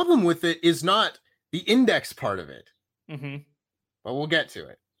 My problem with it is not the index part of it. Mm-hmm. But we'll get to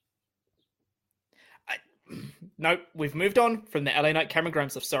it. No, we've moved on from the LA Knight Cameron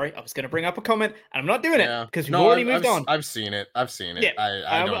Grimes stuff. Sorry, I was going to bring up a comment, and I'm not doing it because we've already moved on. I've seen it. Yeah.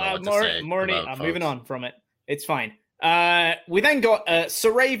 I don't know what to say. I'm moving on from it. It's fine. We then got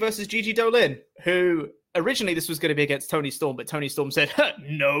Saray versus Gigi Dolin, who originally this was going to be against Toni Storm, but Toni Storm said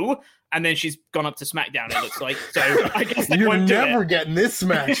no, and then she's gone up to SmackDown, it looks like. So I guess they You're never getting this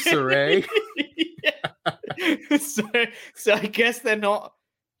match, Saray. So I guess they're not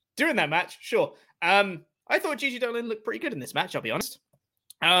doing that match. Sure. I thought Gigi Dolin looked pretty good in this match, I'll be honest.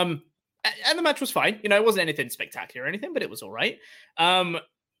 And the match was fine. You know, it wasn't anything spectacular or anything, but it was all right.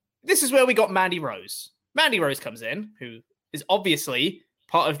 This is where we got Mandy Rose. Mandy Rose comes in, who is obviously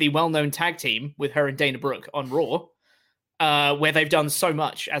part of the well-known tag team with her and Dana Brooke on Raw, where they've done so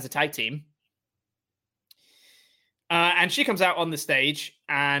much as a tag team. And she comes out on the stage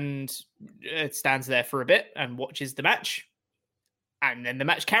and stands there for a bit and watches the match. And then the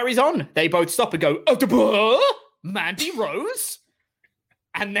match carries on. They both stop and go, Mandy Rose?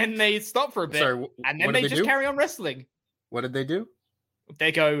 And then they stop for a bit. Sorry, and then they just carry on wrestling. What did they do?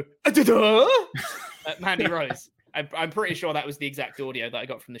 They go, Mandy Rose. I'm pretty sure that was the exact audio that I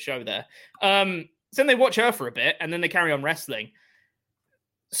got from the show there. So then they watch her for a bit, and then they carry on wrestling.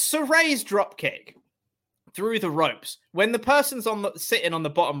 Saray's dropkick through the ropes, when the person's sitting on the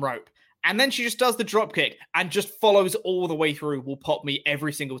bottom rope, and then she just does the dropkick and just follows all the way through, will pop me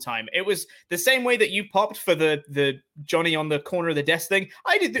every single time. It was the same way that you popped for the Johnny on the corner of the desk thing.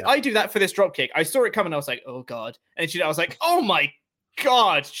 I do that for this dropkick. I saw it coming. I was like, oh God. And I was like, oh my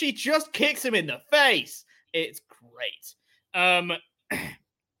God. She just kicks him in the face. It's great.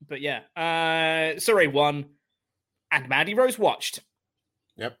 But yeah, Saray won and Mandy Rose watched.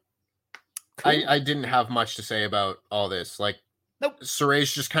 Yep. I didn't have much to say about all this. Like, nope.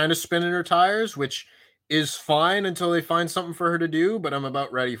 Saray's just kind of spinning her tires, which is fine until they find something for her to do, but I'm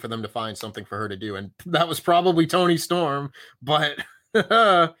about ready for them to find something for her to do. And that was probably Toni Storm, but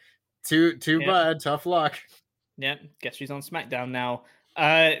too bad. Tough luck. Yeah, guess she's on SmackDown now.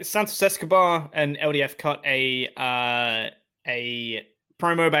 Santos Escobar and LDF cut a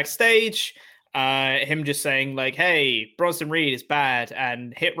promo backstage. Him just saying like, hey, Bronson Reed is bad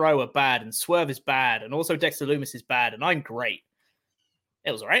and Hit Row are bad and Swerve is bad and also Dexter Lumis is bad and I'm great.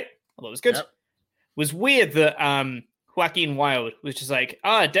 It was all right. I thought it was good. Yep. It was weird that Joaquin Wilde was just like,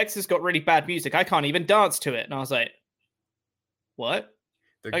 Dexter's got really bad music. I can't even dance to it. And I was like, what?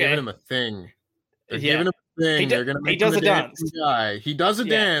 They're giving him a thing. They're giving him a thing. They're going to make him a dancing guy. He does a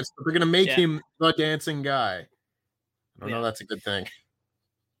dance, but they're going to make him the dancing guy. I don't know. That's a good thing.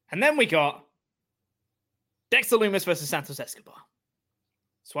 And then we got Dexter Lumis versus Santos Escobar.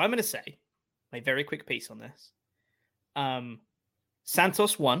 So I'm going to say my very quick piece on this.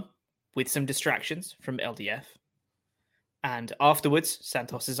 Santos won with some distractions from LDF. And afterwards,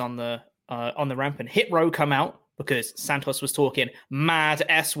 Santos is on the ramp and Hit Row come out because Santos was talking mad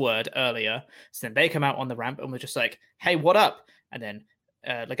S-word earlier. So then they come out on the ramp and we're just like, hey, what up? And then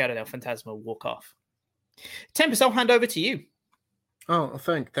Legado del Fantasma walk off. Tempest, I'll hand over to you. Oh,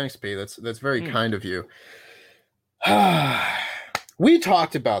 thanks, P. That's very kind of you. We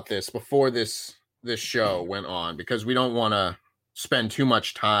talked about this before this show went on because we don't want to spend too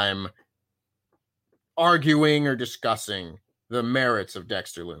much time arguing or discussing the merits of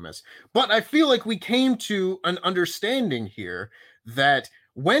Dexter Lumis. But I feel like we came to an understanding here that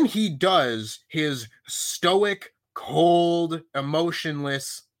when he does his stoic, cold,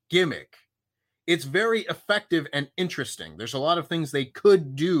 emotionless gimmick, it's very effective and interesting. There's a lot of things they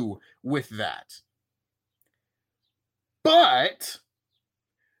could do with that. But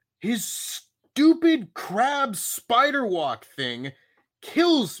his stupid crab spider walk thing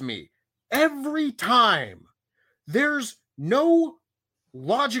kills me every time. There's no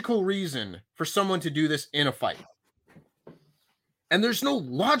logical reason for someone to do this in a fight. And there's no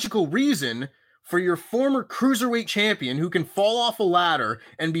logical reason for your former cruiserweight champion who can fall off a ladder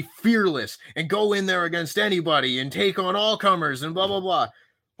and be fearless and go in there against anybody and take on all comers and blah, blah, blah.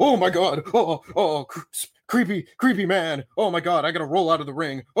 Oh my God. Oh, creepy man. Oh my God. I got to roll out of the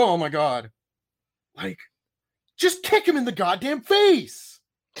ring. Oh my God. Like, just kick him in the goddamn face.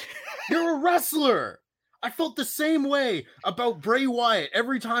 You're a wrestler. I felt the same way about Bray Wyatt.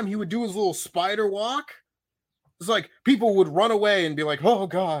 Every time he would do his little spider walk, it's like people would run away and be like, oh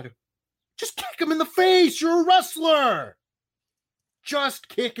God, just kick him in the face. You're a wrestler. Just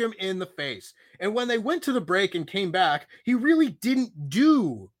kick him in the face. And when they went to the break and came back, he really didn't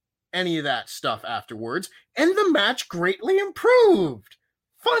do any of that stuff afterwards. And the match greatly improved.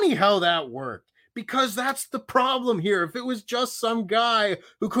 Funny how that worked. Because that's the problem here. If it was just some guy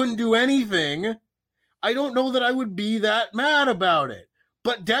who couldn't do anything, I don't know that I would be that mad about it.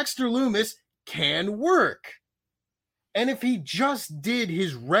 But Dexter Lumis can work. And if he just did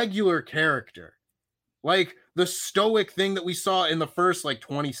his regular character, like the stoic thing that we saw in the first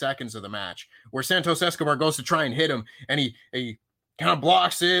 20 seconds of the match, where Santos Escobar goes to try and hit him, and he kind of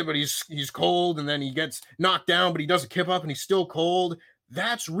blocks it, but he's cold, and then he gets knocked down, but he doesn't kip up, and he's still cold.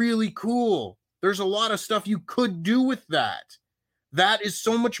 That's really cool. There's a lot of stuff you could do with that. That is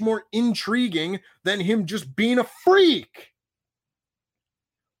so much more intriguing than him just being a freak.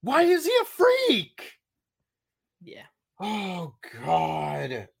 Why is he a freak? Yeah. Oh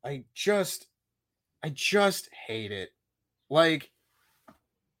God. I just hate it. Like,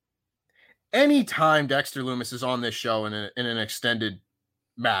 anytime Dexter Lumis is on this show in an extended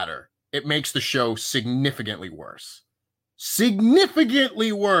matter, it makes the show significantly worse.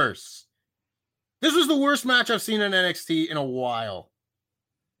 Significantly worse. This was the worst match I've seen in NXT in a while.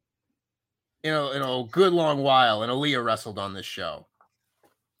 In a good long while, and Aaliyah wrestled on this show.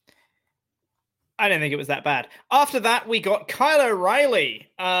 I don't think it was that bad. After that, we got Kyle O'Reilly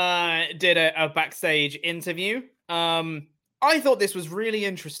did a backstage interview. I thought this was really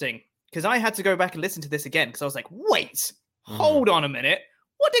interesting because I had to go back and listen to this again because I was like, wait, hold on a minute.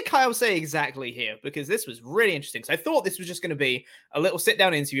 What did Kyle say exactly here? Because this was really interesting. So I thought this was just going to be a little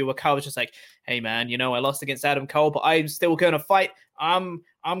sit-down interview where Kyle was just like, hey, man, I lost against Adam Cole, but I'm still going to fight. I'm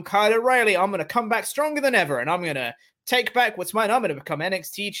Kyle O'Reilly. I'm going to come back stronger than ever, and I'm going to take back what's mine. I'm going to become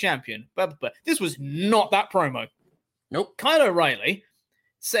NXT champion. But this was not that promo. Nope. Kyle O'Reilly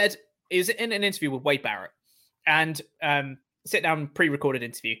said, he was in an interview with Wade Barrett, and sit-down pre-recorded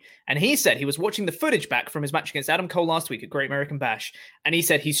interview, and he said he was watching the footage back from his match against Adam Cole last week at Great American Bash, and he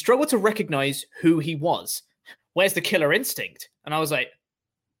said he struggled to recognize who he was. Where's the killer instinct? And I was like,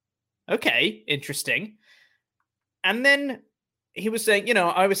 okay, interesting. And then he was saying,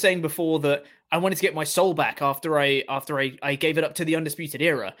 I was saying before that I wanted to get my soul back after I gave it up to the Undisputed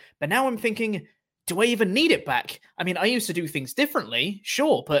Era. But now I'm thinking, do I even need it back? I mean, I used to do things differently,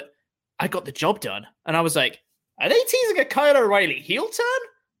 sure, but I got the job done. And I was like, are they teasing a Kyle O'Reilly heel turn?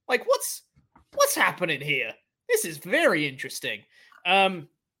 Like, what's happening here? This is very interesting. And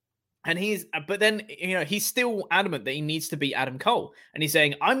but then, he's still adamant that he needs to beat Adam Cole. And he's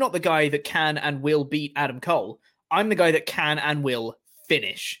saying, I'm not the guy that can and will beat Adam Cole. I'm the guy that can and will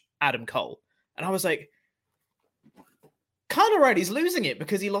finish Adam Cole. And I was like, Kyle O'Reilly's losing it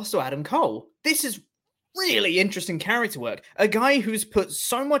because he lost to Adam Cole. This is really interesting character work. A guy who's put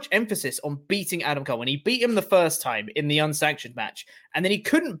so much emphasis on beating Adam Cole. And he beat him the first time in the unsanctioned match. And then he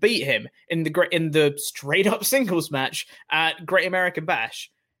couldn't beat him in the straight up singles match at Great American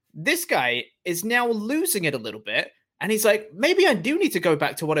Bash. This guy is now losing it a little bit. And he's like, maybe I do need to go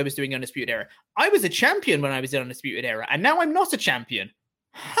back to what I was doing in Undisputed Era. I was a champion when I was in Undisputed Era, and now I'm not a champion.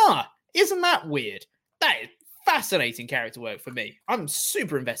 Huh, isn't that weird? That is fascinating character work for me. I'm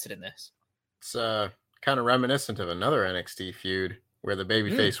super invested in this. It's kind of reminiscent of another NXT feud where the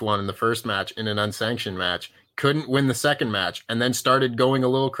babyface won in the first match in an unsanctioned match, couldn't win the second match, and then started going a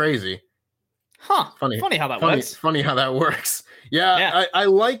little crazy. Huh, funny how that works. Funny how that works. Yeah. I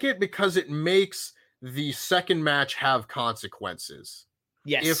like it because it makes the second match have consequences.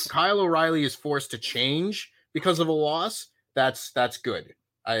 Yes. If Kyle O'Reilly is forced to change because of a loss, that's good.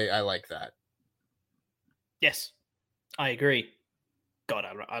 I like that. Yes, I agree. God,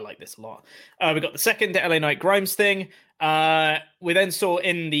 I like this a lot. We got the second LA Knight Grimes thing. We then saw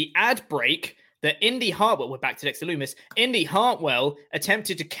in the ad break that Indy Hartwell, we're back to Dexter Lumis, Indy Hartwell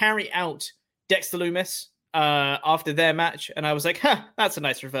attempted to carry out Dexter Lumis after their match, and I was like, that's a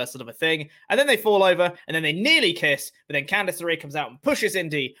nice reversal of a thing. And then they fall over, and then they nearly kiss, but then Candice LeRae comes out and pushes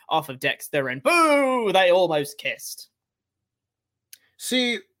Indy off of Dexter, and boo, they almost kissed.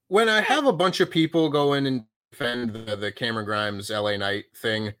 See, when I have a bunch of people go in and defend the Cameron Grimes LA Knight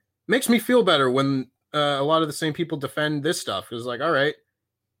thing, makes me feel better when a lot of the same people defend this stuff. It's like, all right,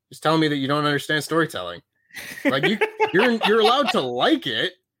 just tell me that you don't understand storytelling. Like you're allowed to like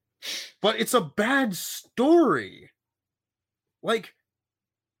it, but it's a bad story. Like,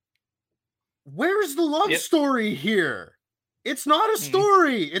 where's the love story here? It's not a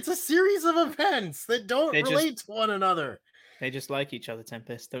story. It's a series of events that don't relate to one another. They just like each other,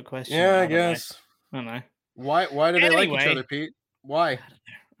 Tempest. Don't question. Yeah, I guess. I don't know. Why do they like each other, Pete? Why?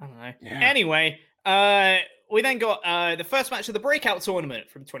 I don't know. Yeah. Anyway, we then got the first match of the Breakout Tournament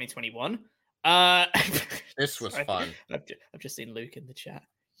from 2021. This was fun. I've just seen Luke in the chat.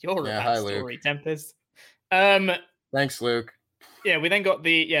 You're a bad hi, story, Luke. Tempest. Thanks, Luke. Yeah, we then got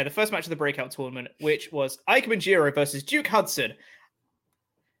the first match of the Breakout Tournament, which was Ike Manjiro versus Duke Hudson.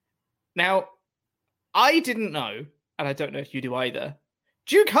 Now, I didn't know, and I don't know if you do either,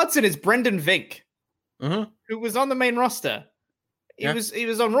 Duke Hudson is Brendan Vink, who was on the main roster. He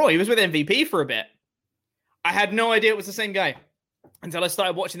was on Raw. He was with MVP for a bit. I had no idea it was the same guy until I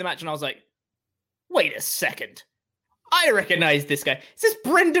started watching the match, and I was like, wait a second. I recognize this guy. Is this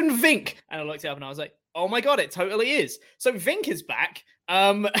Brendan Vink? And I looked it up and I was like, oh my God, it totally is. So Vink is back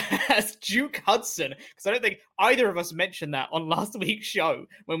as Duke Hudson, because I don't think either of us mentioned that on last week's show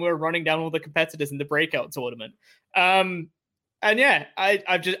when we were running down all the competitors in the Breakout Tournament. And yeah,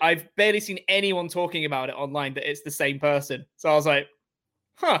 I've barely seen anyone talking about it online that it's the same person. So I was like,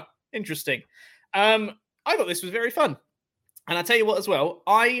 interesting. I thought this was very fun. And I'll tell you what as well,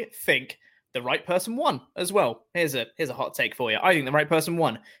 I think the right person won as well. Here's a hot take for you. I think the right person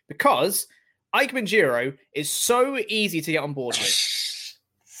won because Ike Manjiro is so easy to get on board with.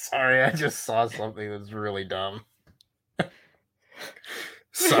 Sorry, I just saw something that's really dumb.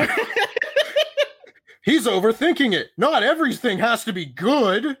 Sorry. He's overthinking it. Not everything has to be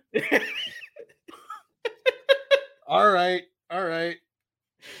good. All right. I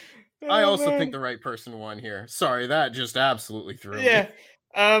also think the right person won here. Sorry, that just absolutely threw me.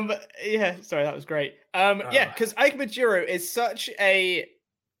 Sorry, that was great. Because Ike Manjiro is such an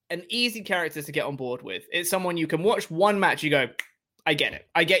easy character to get on board with. It's someone you can watch one match, you go, I get it.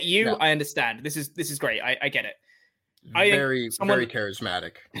 I get you. Yeah. I understand. This is great. I get it. Very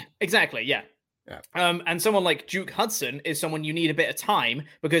charismatic. Exactly. Yeah. And someone like Duke Hudson is someone you need a bit of time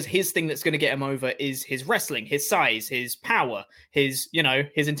because his thing that's going to get him over is his wrestling, his size, his power, his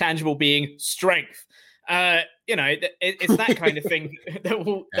intangible being strength. It's that kind of thing that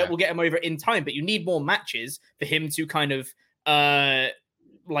will get him over in time. But you need more matches for him to kind of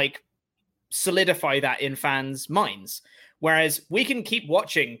solidify that in fans' minds. Whereas we can keep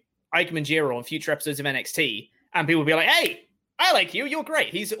watching Ike Manjiro on future episodes of NXT, and people will be like, "Hey, I like you. You're great.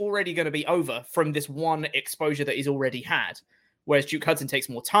 He's already going to be over from this one exposure that he's already had. Whereas Duke Hudson takes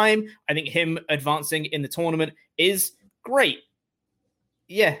more time. I think him advancing in the tournament is great.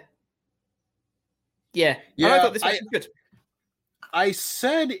 Yeah. And I thought this was good. I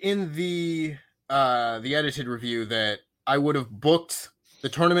said in the edited review that I would have booked the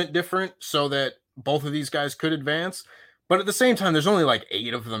tournament different so that both of these guys could advance. But at the same time, there's only like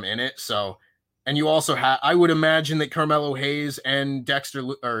 8 of them in it. So, and you also have, I would imagine that Carmelo Hayes and Trey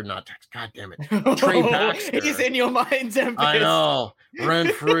Baxter. He's in your mind, Tempest. I know.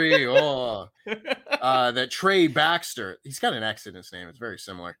 Rent free. That Trey Baxter, he's got an X in his name. It's very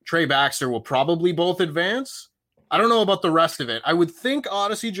similar. Trey Baxter will probably both advance. I don't know about the rest of it. I would think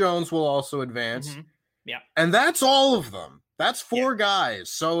Odyssey Jones will also advance. Mm-hmm. Yeah. And that's all of them. That's 4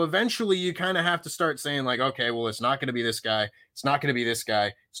 guys. So eventually you kind of have to start saying like, okay, well, it's not going to be this guy. It's not going to be this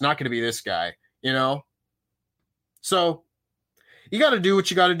guy. It's not going to be this guy, you know? So you got to do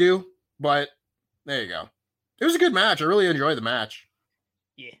what you got to do, but there you go. It was a good match. I really enjoyed the match.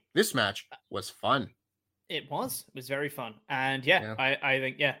 Yeah. This match was fun. It was very fun. And I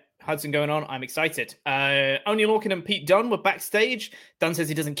think, Hudson going on. I'm excited. Oney Lorcan and Pete Dunne were backstage. Dunne says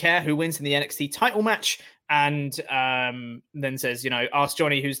he doesn't care who wins in the NXT title match. And then says, ask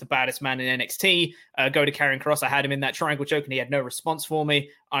Johnny who's the baddest man in NXT. Go to Karrion Kross. I had him in that triangle choke and he had no response for me.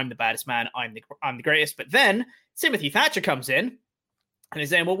 I'm the baddest man. I'm the greatest. But then Timothy Thatcher comes in and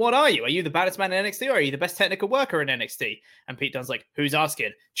he's saying, well, what are you? Are you the baddest man in NXT or are you the best technical worker in NXT? And Pete Dunne's like, who's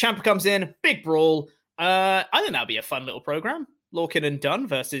asking? Ciampa comes in, big brawl. I think that'll be a fun little program. Lorcan and Dunne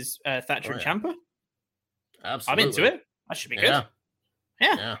versus Thatcher and Ciampa. Absolutely. I'm into it. That should be good.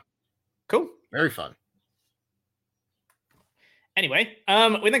 Yeah. Cool. Very fun. Anyway,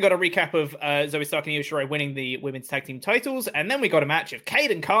 we then got a recap of Zoe Stark and Io Shirai winning the women's tag team titles, and then we got a match of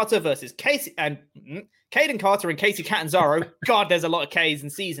Kaden Carter versus Kaden Carter and Kacy Catanzaro. God, there's a lot of K's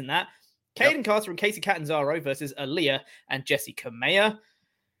and C's in that. Kaden Carter and Kacy Catanzaro versus Aaliyah and Jessi Kamea.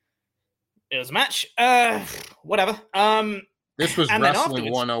 It was a match. Whatever. This was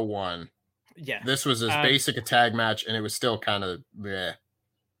Wrestling 101. Yeah. This was as basic a tag match, and it was still kind of bleh.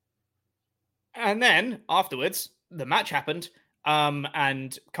 And then afterwards, the match happened.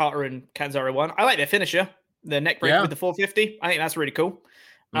 And Carter and Catanzaro won. I like their finisher, the neck breaker with the 450. I think that's really cool.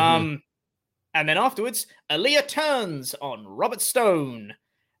 Mm-hmm. And then afterwards, Aaliyah turns on Robert Stone,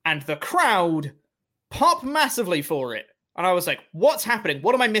 and the crowd pop massively for it. And I was like, what's happening?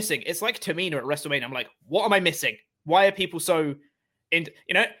 What am I missing? It's like Tamina at WrestleMania. I'm like, what am I missing? Why are people so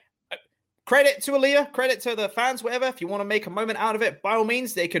credit to Aaliyah, credit to the fans, whatever. If you want to make a moment out of it, by all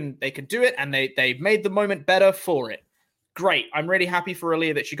means, they can do it, and they made the moment better for it. Great. I'm really happy for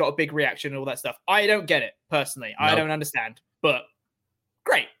Aaliyah that she got a big reaction and all that stuff. I don't get it, personally. Nope. I don't understand. But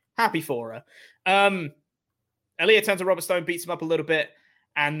great. Happy for her. Aaliyah turns to Robert Stone, beats him up a little bit.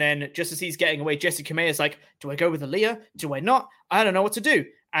 And then just as he's getting away, Jessi Kamea is like, do I go with Aaliyah? Do I not? I don't know what to do.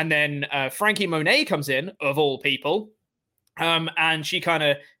 And then Frankie Monet comes in, of all people. And she kind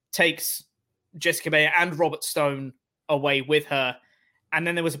of takes Jessi Kamea and Robert Stone away with her. And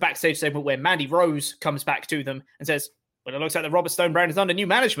then there was a backstage segment where Mandy Rose comes back to them and says, well, it looks like the Robert Stone brand is under new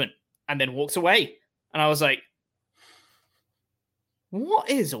management, and then walks away. And I was like, what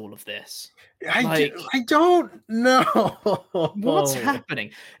is all of this? I don't know. What's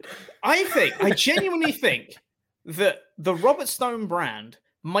happening? I genuinely think that the Robert Stone brand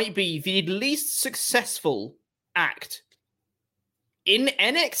might be the least successful act in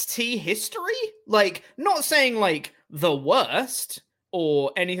NXT history. Like, not saying like the worst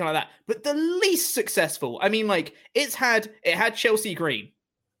or anything like that, but the least successful. I mean, like, it had Chelsea Green.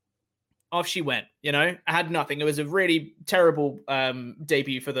 Off she went, I had nothing. It was a really terrible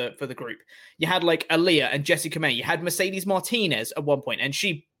debut for the group. You had like Aaliyah and Jessi Kamea. You had Mercedes Martinez at one point, and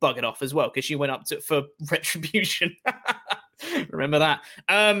she buggered off as well because she went up for Retribution. Remember that?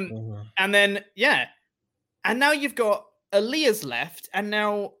 And then and now you've got Aaliyah's left, and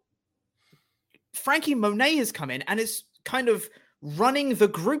now Frankie Monet has come in and is kind of running the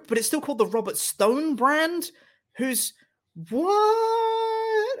group, but it's still called the Robert Stone brand. Who's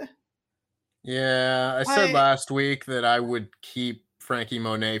what? Yeah, I said last week that I would keep Frankie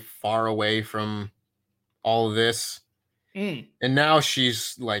Monet far away from all of this. And now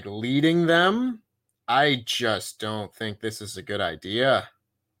she's like leading them. I just don't think this is a good idea.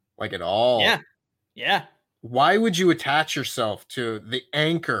 Like at all. Yeah. Why would you attach yourself to the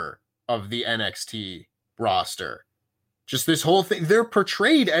anchor of the NXT roster? Just this whole thing. They're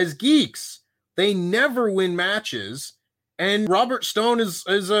portrayed as geeks. They never win matches. And Robert Stone is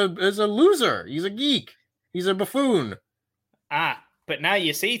a loser. He's a geek. He's a buffoon. But now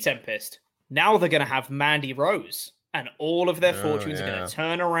you see, Tempest. Now they're going to have Mandy Rose and all of their fortunes are going to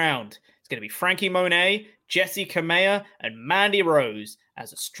turn around. It's going to be Frankie Monet, Jessi Kamea, and Mandy Rose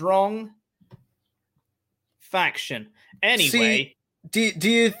as a strong faction. Anyway, do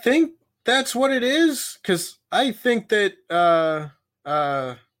you think that's what it is? Because I think that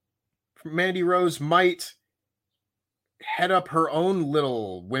Mandy Rose might head up her own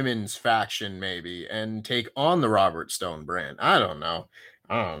little women's faction, maybe, and take on the Robert Stone brand. I don't know.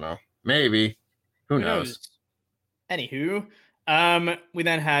 Maybe. Who knows? Anywho, we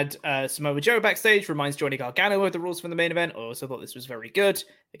then had Samoa Joe backstage, reminds Johnny Gargano of the rules from the main event. I also thought this was very good.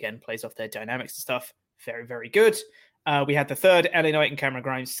 Again, plays off their dynamics and stuff. Very, very good. We had the third LA Knight and Cameron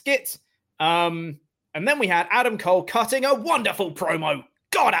Grimes skit. And then we had Adam Cole cutting a wonderful promo.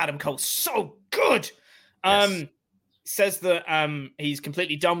 God, Adam Cole's so good. Yes. Says that he's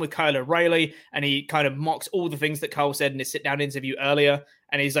completely done with Kyle O'Reilly, and he kind of mocks all the things that Cole said in his sit-down interview earlier.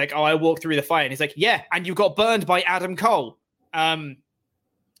 And he's like, I walked through the fire. And he's like, yeah, and you got burned by Adam Cole. It's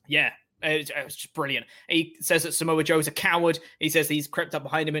just brilliant. He says that Samoa Joe's a coward. He says he's crept up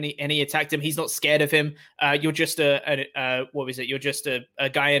behind him and he attacked him. He's not scared of him. You're just what was it? You're just a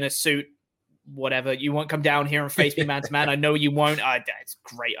guy in a suit, whatever. You won't come down here and face me man to man. I know you won't. It's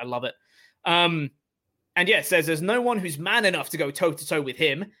great. I love it. And yeah, it says there's no one who's man enough to go toe-to-toe with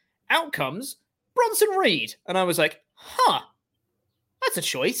him. Out comes Bronson Reed. And I was like, that's a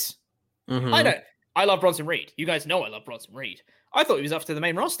choice. Mm-hmm. I love Bronson Reed. You guys know I love Bronson Reed. I thought he was off to the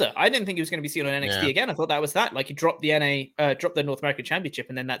main roster. I didn't think he was going to be seen on NXT again. I thought that was that. Like, he dropped the dropped the North American Championship,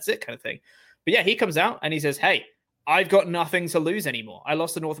 and then that's it kind of thing. But yeah, he comes out and he says, hey, I've got nothing to lose anymore. I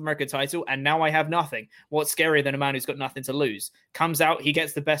lost the North American title, and now I have nothing. What's scarier than a man who's got nothing to lose? Comes out, he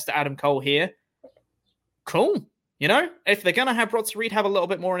gets the best of Adam Cole here. Cool. You know, if they're going to have Bronson Reed have a little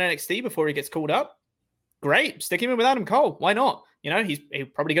bit more in NXT before he gets called up, great. Stick him in with Adam Cole. Why not? You know, he's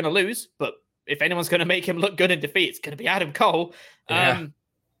probably going to lose, but if anyone's going to make him look good in defeat, it's going to be Adam Cole. Yeah.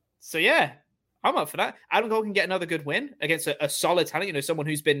 So yeah, I'm up for that. Adam Cole can get another good win against a solid talent, you know, someone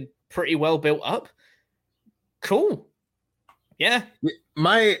who's been pretty well built up. Cool. Yeah.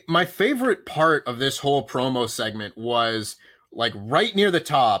 My favorite part of this whole promo segment was like right near the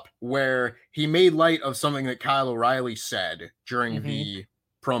top where he made light of something that Kyle O'Reilly said during the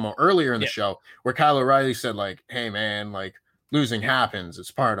promo earlier in the show, where Kyle O'Reilly said like, hey man, like losing happens.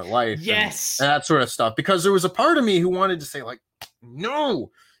 It's part of life. Yes. And that sort of stuff. Because there was a part of me who wanted to say like,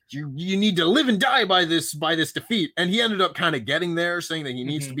 no, you need to live and die by this defeat. And he ended up kind of getting there, saying that he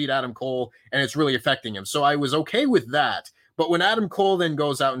needs to beat Adam Cole and it's really affecting him. So I was okay with that. But when Adam Cole then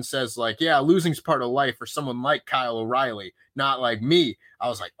goes out and says like, yeah, losing's part of life for someone like Kyle O'Reilly, not like me, I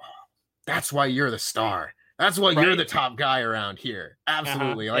was like, oh, that's why you're the star. That's why you're the top guy around here.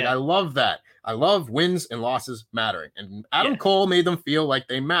 Absolutely. I love that. I love wins and losses mattering. And Adam Cole made them feel like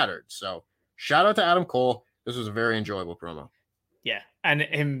they mattered. So shout out to Adam Cole. This was a very enjoyable promo. Yeah. And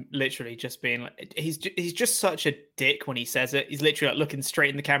him literally just being like, he's just such a dick when he says it. He's literally like looking straight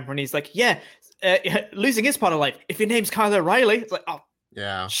in the camera and he's like, yeah, losing is part of life. If your name's Kyle O'Reilly, it's like, oh,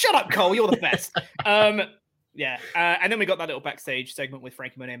 yeah, shut up, Cole. You're the best. Yeah. And then we got that little backstage segment with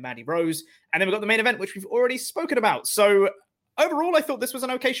Frankie Monet and Mandy Rose. And then we got the main event, which we've already spoken about. So overall, I thought this was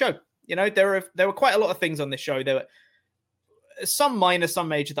an okay show. You know, there were quite a lot of things on this show. There were some minor, some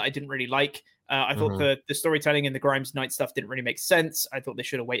major that I didn't really like. I thought the storytelling in the Grimes Knight stuff didn't really make sense. I thought they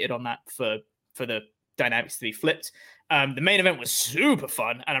should have waited on that for the dynamics to be flipped. The main event was super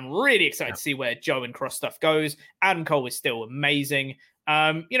fun, and I'm really excited to see where Joe and Cross stuff goes. Adam Cole is still amazing.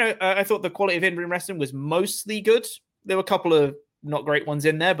 I thought the quality of in-ring wrestling was mostly good. There were a couple of not great ones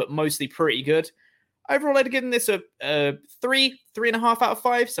in there, but mostly pretty good. Overall, I'd given this a 3.5 out of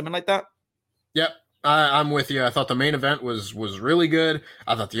 5, something like that. Yep. I'm with you. I thought the main event was really good.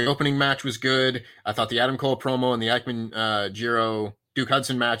 I thought the opening match was good. I thought the Adam Cole promo and the Eichmann, Jiro, Duke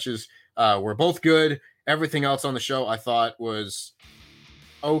Hudson matches were both good. Everything else on the show I thought was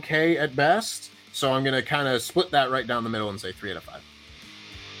okay at best. So I'm going to kind of split that right down the middle and say 3 out of 5.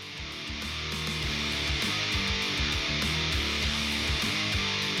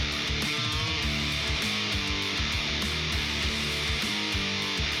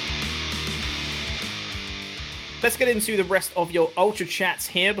 Let's get into the rest of your Ultra Chats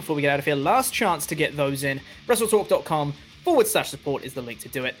here before we get out of here. Last chance to get those in. WrestleTalk.com/support is the link to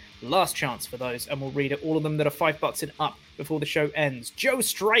do it. Last chance for those, and we'll read all of them that are $5 and up before the show ends. Joe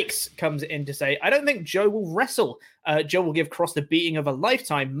Strikes comes in to say, I don't think Joe will wrestle. Joe will give Cross the beating of a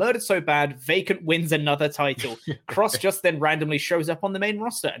lifetime. Murdered so bad, Vacant wins another title. Cross just then randomly shows up on the main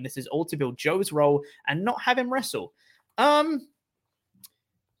roster, and this is all to build Joe's role and not have him wrestle. I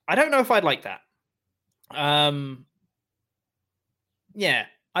don't know if I'd like that. Yeah,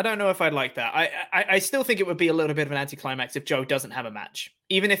 I don't know if I'd like that. I still think it would be a little bit of an anticlimax if Joe doesn't have a match.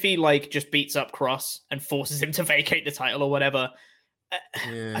 Even if he like just beats up Cross and forces him to vacate the title or whatever.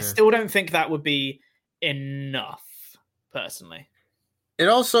 I still don't think that would be enough, personally. It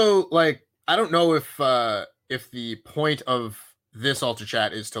also, like, I don't know if the point of this Ultra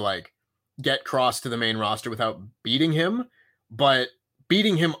Chat is to like get Cross to the main roster without beating him, but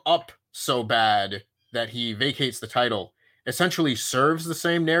beating him up so bad that he vacates the title essentially serves the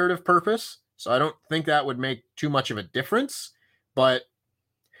same narrative purpose. So I don't think that would make too much of a difference, but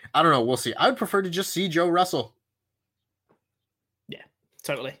I don't know. We'll see. I would prefer to just see Joe wrestle. Yeah,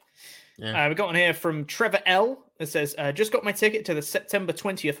 totally. Yeah. We got on here from Trevor L. It says, just got my ticket to the September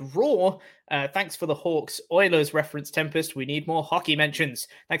 20th Raw. Thanks for the Hawks Oilers reference, Tempest. We need more hockey mentions.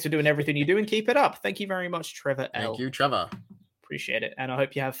 Thanks for doing everything you do and keep it up. Thank you very much, Trevor L. Thank you, Trevor. Appreciate it. And I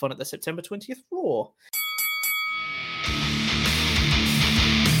hope you have fun at the September 20th Raw.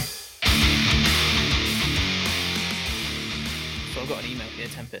 So I've got an email here,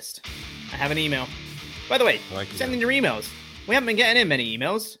 Tempest. I have an email. By the way, send in your emails. We haven't been getting in many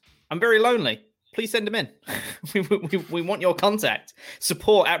emails. I'm very lonely. Please send them in. we want your contact.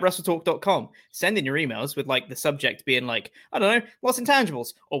 Support@WrestleTalk.com. Send in your emails with like the subject being like, I don't know, Lost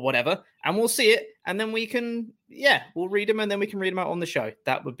Intangibles or whatever. And we'll see it. And then we can, we'll read them and then we can read them out on the show.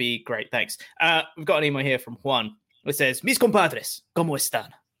 That would be great. Thanks. We've got an email here from Juan. It says, Mis compadres, ¿cómo están?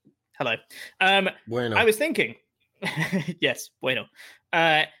 Hello. Bueno. I was thinking, yes, bueno.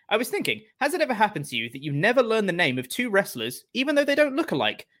 I was thinking, has it ever happened to you that you never learn the name of two wrestlers, even though they don't look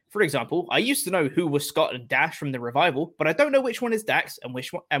alike? For example, I used to know who was Scott and Dash from the Revival, but I don't know which one is Dax and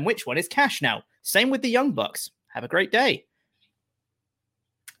which one is Cash now. Same with the Young Bucks. Have a great day.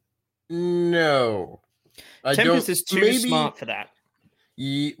 No. Tempest is too smart for that.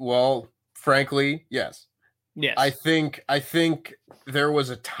 Well, frankly, yes. Yes. I think there was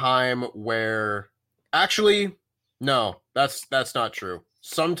a time where actually, no, that's not true.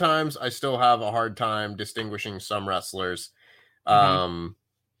 Sometimes I still have a hard time distinguishing some wrestlers.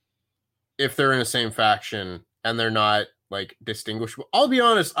 If they're in the same faction and they're not like distinguishable. I'll be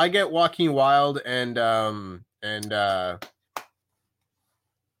honest, I get Joaquin Wilde and Raul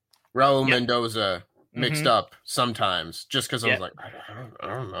Mendoza mixed up sometimes just because I was like, I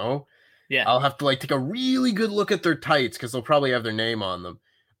don't know. Yeah. I'll have to like take a really good look at their tights because they'll probably have their name on them.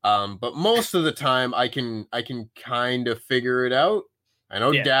 But most of the time I can kind of figure it out. I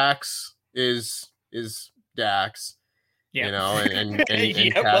know Dax is Dax. Yeah. You know, and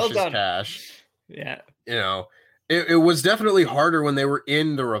Cash well is done. Cash. Yeah. You know, it was definitely harder when they were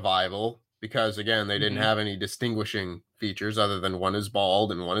in the Revival because, again, they didn't have any distinguishing features other than one is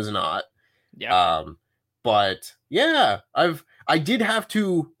bald and one is not. Yeah. But yeah, I did have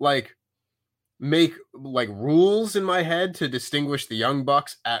to like make like rules in my head to distinguish the Young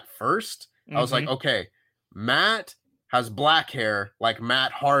Bucks at first. I was like, okay, Matt has black hair like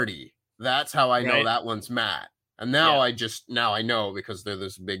Matt Hardy. That's how I know that one's Matt. And now I know because they're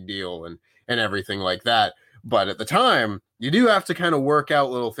this big deal and everything like that. But at the time, you do have to kind of work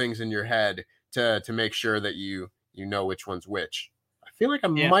out little things in your head to make sure that you know which one's which. I feel like I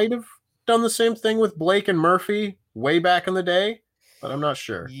might have done the same thing with Blake and Murphy way back in the day, but I'm not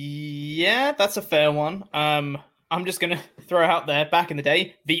sure. Yeah, that's a fair one. I'm just going to throw out there, back in the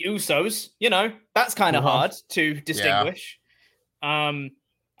day, the Usos, you know, that's kind of hard to distinguish.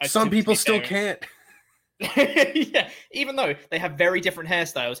 Some people still can't. Yeah, even though they have very different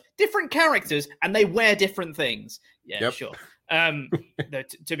hairstyles, different characters, and they wear different things. Yeah, sure. Though,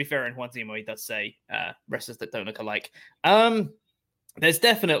 to be fair, in Juan's email, he does say wrestlers that don't look alike. There's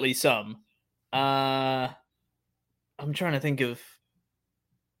definitely some. I'm trying to think of.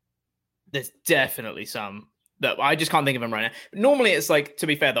 There's definitely some that I just can't think of them right now. Normally, it's like, to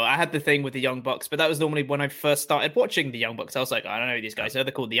be fair though, I had the thing with the Young Bucks, but that was normally when I first started watching the Young Bucks. I was like, I don't know who these guys are.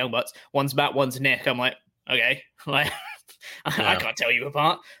 They're called the Young Bucks. One's Matt, one's Nick. I'm like, okay, like I can't tell you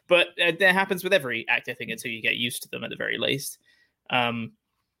apart. But that happens with every act, I think, until you get used to them at the very least. Send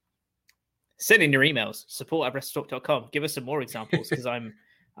in your emails, support@WrestleTalk.com. Give us some more examples because I'm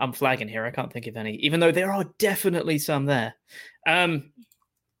flagging here. I can't think of any, even though there are definitely some there.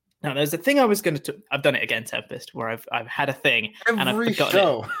 Now, there's a thing I was going to... I've done it again, Tempest, where I've had a thing and I've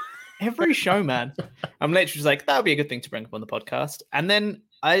forgotten it. Every show, man. I'm literally just like, that would be a good thing to bring up on the podcast. And then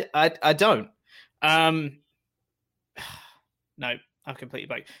I don't. No, I've completely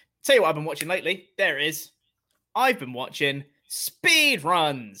blanked. Tell you what I've been watching lately. There it is. I've been watching speed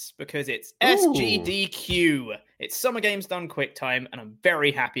runs because it's SGDQ. It's Summer Games Done Quick Time, and I'm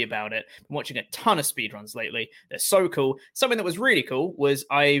very happy about it. I'm watching a ton of speed runs lately. They're so cool. Something that was really cool was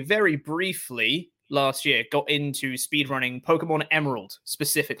I very briefly last year got into speedrunning Pokemon Emerald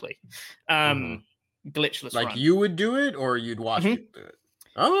specifically. Glitchless like run. You would do it, or you'd watch it do it?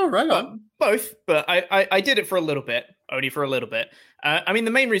 Oh, right on. Both, but I did it for a little bit, only for a little bit. I mean,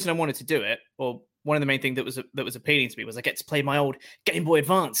 the main reason I wanted to do it, or one of the main things that was appealing to me, was I get to play my old Game Boy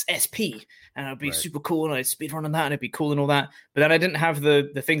Advance SP, and it'd be super cool, and I'd speedrun on that, and it'd be cool and all that. But then I didn't have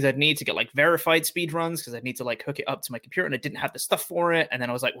the things I'd need to get like verified speedruns, because I'd need to like hook it up to my computer, and I didn't have the stuff for it. And then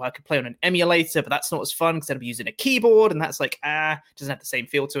I was like, well, I could play on an emulator, but that's not as fun because I'd be using a keyboard, and that's like doesn't have the same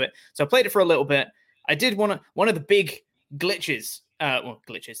feel to it. So I played it for a little bit. I did one of the big glitches.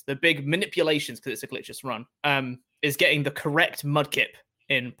 The big manipulations, because it's a glitchless run, is getting the correct mudkip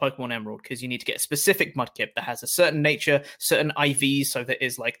in Pokemon Emerald, because you need to get a specific mudkip that has a certain nature, certain IVs, so that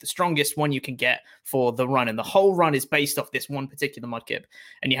is like the strongest one you can get for the run. And the whole run is based off this one particular mudkip.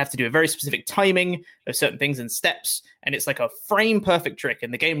 And you have to do a very specific timing of certain things and steps. And it's like a frame perfect trick.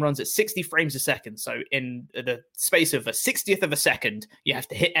 And the game runs at 60 frames a second. So in the space of a 60th of a second, you have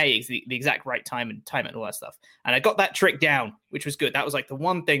to hit A, the exact right time and time it and all that stuff. And I got that trick down, which was good. That was like the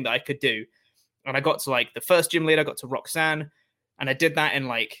one thing that I could do. And I got to like the first gym leader, I got to Roxanne. And I did that in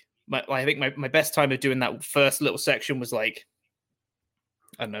like, I think my best time of doing that first little section was like,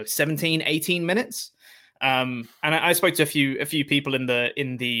 I don't know, 17, 18 minutes. And I spoke to a few people in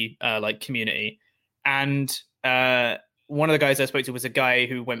the like community. And one of the guys I spoke to was a guy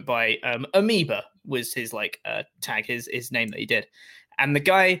who went by Amoeba was his like tag, his name that he did. And the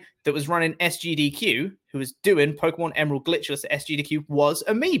guy that was running SGDQ, who was doing Pokemon Emerald Glitchless at SGDQ, was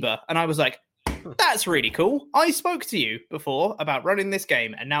Amoeba. And I was like, that's really cool. I spoke to you before about running this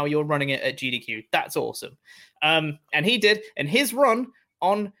game, and now you're running it at GDQ. That's awesome. And he did, and his run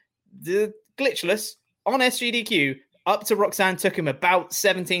on the Glitchless on SGDQ up to Roxanne took him about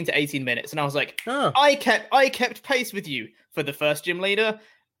 17 to 18 minutes. And I was like, I kept pace with you for the first gym leader,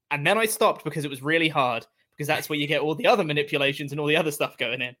 and then I stopped because it was really hard, because that's where you get all the other manipulations and all the other stuff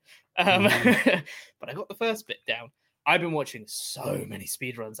going in. But I got the first bit down. I've been watching so many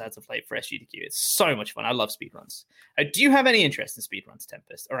speedruns as of late for SGDQ. It's so much fun. I love speedruns. Do you have any interest in speedruns,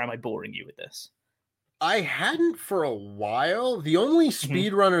 Tempest, or am I boring you with this? I hadn't for a while. The only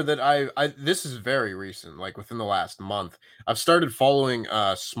speedrunner that I this is very recent, like within the last month, I've started following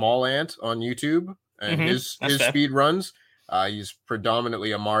Small Ant on YouTube and his speedruns. He's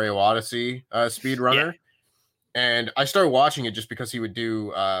predominantly a Mario Odyssey speedrunner. Yeah. And I started watching it just because he would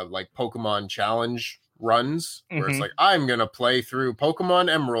do like Pokemon challenge runs where it's like, I'm gonna play through Pokemon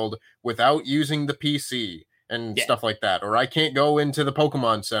Emerald without using the PC and stuff like that, or I can't go into the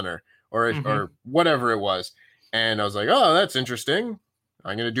Pokemon Center or whatever it was. And I was like, oh, that's interesting.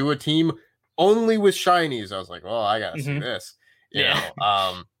 I'm gonna do a team only with shinies. I was like, well, I gotta see this. You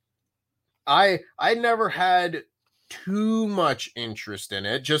know, I never had too much interest in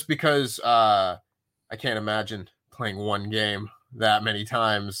it, just because I can't imagine playing one game that many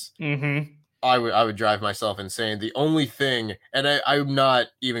times. I would drive myself insane. The only thing, and I'm not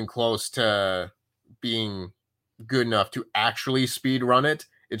even close to being good enough to actually speed run it.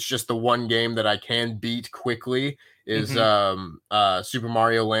 It's just the one game that I can beat quickly is Super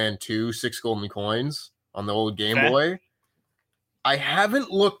Mario Land 2, 6 golden coins on the old Game Boy. I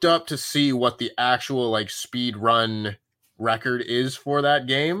haven't looked up to see what the actual like speed run record is for that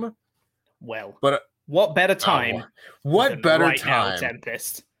game. Well, but what better time? What better right time? Now,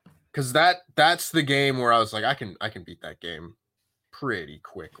 Tempest. Because that's the game where I was like, I can beat that game pretty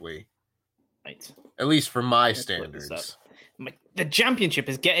quickly. Right. At least for my standards. The championship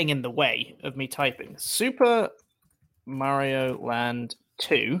is getting in the way of me typing. Super Mario Land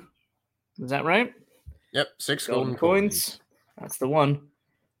 2. Is that right? Yep, 6 golden coins. That's the one.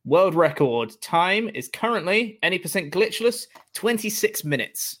 World record time is currently, any percent glitchless, 26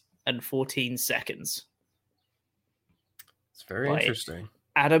 minutes and 14 seconds. It's very interesting.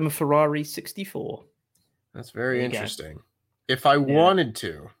 Adam Ferrari 64. That's very interesting. If I wanted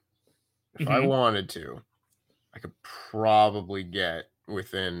to, I could probably get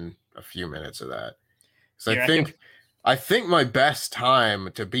within a few minutes of that. So I think my best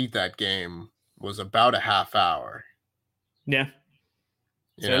time to beat that game was about a half hour. Yeah.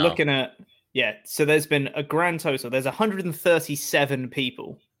 So looking at, so there's been a grand total. There's 137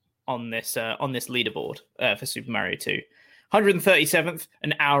 people on this leaderboard for Super Mario 2. 137th,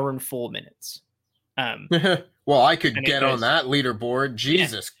 an hour and 4 minutes. Well, I could get on that leaderboard.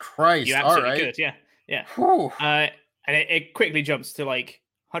 Jesus Christ. You absolutely all right. could, yeah. And it quickly jumps to like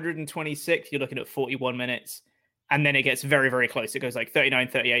 126. You're looking at 41 minutes. And then it gets very, very close. It goes like 39,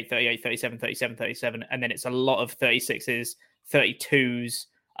 38, 38, 37, 37, 37. And then it's a lot of 36s, 32s,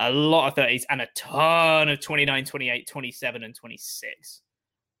 a lot of 30s, and a ton of 29, 28, 27, and 26.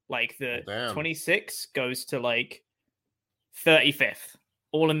 Like the 26 goes to like 35th.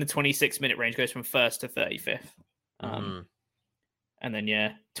 All in the 26-minute range, goes from 1st to 35th. And then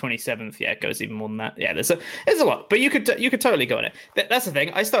 27th, it goes even more than that. Yeah, there's a lot, but you could totally go on it. That's the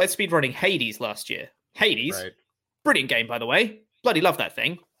thing. I started speedrunning Hades last year. Hades, brilliant game, by the way. Bloody love that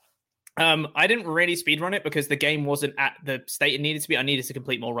thing. I didn't really speedrun it because the game wasn't at the state it needed to be. I needed to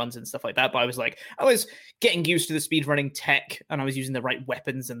complete more runs and stuff like that. But I was getting used to the speedrunning tech, and I was using the right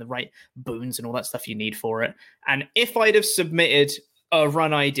weapons and the right boons and all that stuff you need for it. And if I'd have submitted a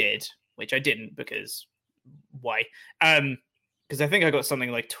run I did, which I didn't because why? Because I think I got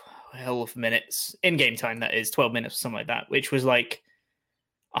something like 12 minutes in game time. That is 12 minutes or something like that, which was like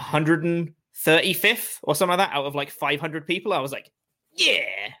 135th or something like that out of like 500 people. I was like, yeah,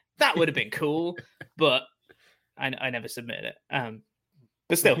 that would have been cool, but I never submitted it.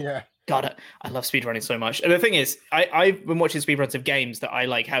 But still, God, I love speedrunning so much. And the thing is, I've been watching speedruns of games that I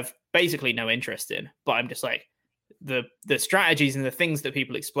like have basically no interest in, but I'm just like, the strategies and the things that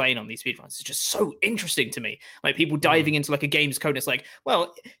people explain on these speedruns is just so interesting to me. Like people diving into like a game's code. It's like,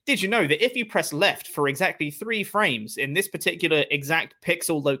 well, did you know that if you press left for exactly 3 frames in this particular exact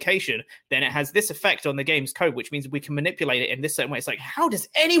pixel location, then it has this effect on the game's code, which means we can manipulate it in this certain way. It's like, how does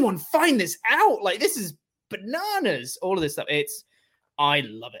anyone find this out? Like, this is bananas. All of this stuff. I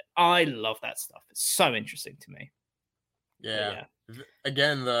love it. I love that stuff. It's so interesting to me. Yeah.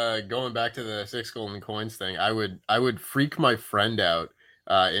 Again, going back to the 6 golden coins thing, I would freak my friend out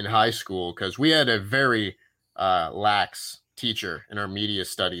in high school because we had a very lax teacher in our media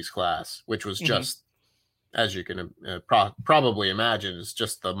studies class, which was just, as you can probably imagine, is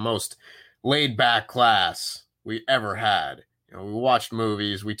just the most laid back class we ever had. You know, we watched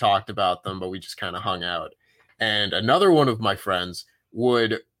movies, we talked about them, but we just kind of hung out. And another one of my friends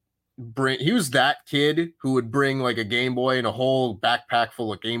he was that kid who would bring like a Game Boy and a whole backpack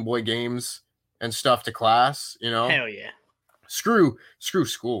full of Game Boy games and stuff to class, you know? Hell yeah. Screw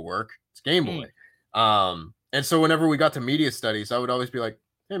schoolwork. It's Game Boy. And so whenever we got to media studies, I would always be like,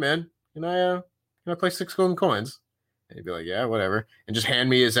 hey man, can I play 6 golden coins? And he'd be like, yeah, whatever. And just hand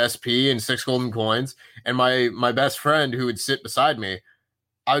me his SP and 6 golden coins. And my best friend who would sit beside me,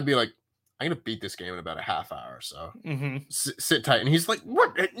 I would be like, I'm going to beat this game in about a half hour or so. Sit tight. And he's like,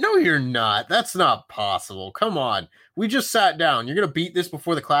 what? No, you're not. That's not possible. Come on. We just sat down. You're going to beat this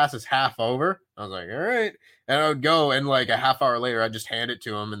before the class is half over? I was like, all right. And I would go, and like a half hour later, I'd just hand it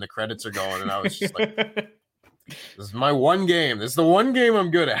to him, and the credits are going. And I was just like, this is my one game. This is the one game I'm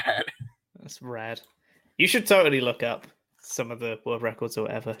good at. That's rad. You should totally look up some of the world records or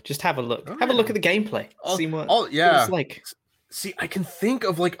whatever. Just have a look. Have a look at the gameplay. See what it's like. See, I can think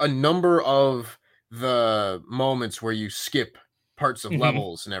of like a number of the moments where you skip parts of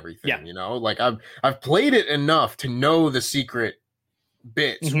levels and everything, you know, like I've played it enough to know the secret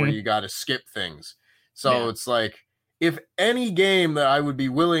bits where you got to skip things. So it's like, if any game that I would be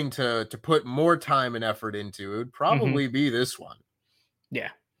willing to put more time and effort into, it would probably be this one.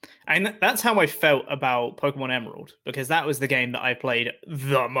 Yeah. And that's how I felt about Pokemon Emerald, because that was the game that I played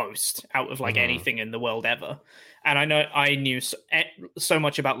the most out of like anything in the world ever. And I knew so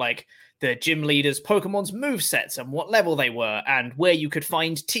much about like the gym leaders, Pokemon's movesets and what level they were and where you could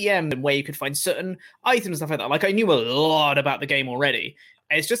find TM and where you could find certain items and stuff like that. Like I knew a lot about the game already.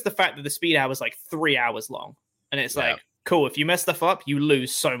 And it's just the fact that the speed hour was like 3 hours long. And it's like, cool, if you mess stuff up, you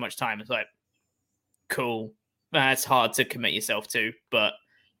lose so much time. It's like, cool. That's hard to commit yourself to, but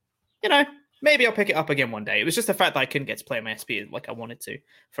you know, maybe I'll pick it up again one day. It was just the fact that I couldn't get to play my SP like I wanted to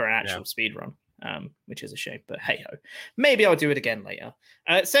for an actual speed run, which is a shame, but hey ho. Maybe I'll do it again later.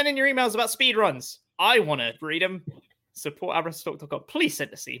 Send in your emails about speed runs. I want to read them. support@wrestletalk.com. Please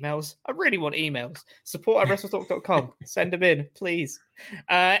send us emails. I really want emails. support@wrestletalk.com. Send them in, please.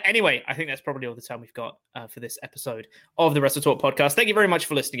 Anyway, I think that's probably all the time we've got for this episode of the Wrestle Talk podcast. Thank you very much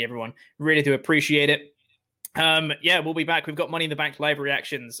for listening, everyone. Really do appreciate it. We'll be back. We've got Money in the Bank live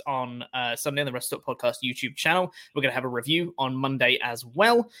reactions on Sunday on the Wrestle Talk podcast YouTube channel. We're going to have a review on Monday as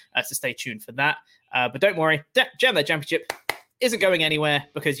well, so stay tuned for that. But don't worry, Jam That Championship isn't going anywhere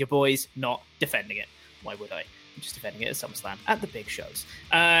because your boy's not defending it. Why would I? I'm just defending it at SummerSlam at the big shows.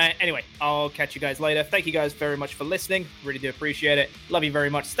 Anyway, I'll catch you guys later. Thank you guys very much for listening. Really do appreciate it. Love you very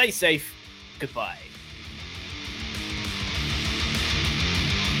much. Stay safe. Goodbye.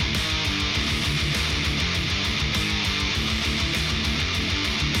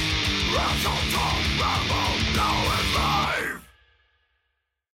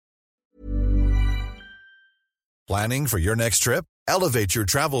 Planning for your next trip? Elevate your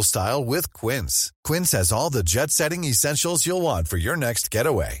travel style with Quince. Quince has all the jet-setting essentials you'll want for your next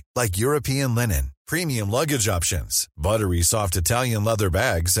getaway, like European linen, premium luggage options, buttery soft Italian leather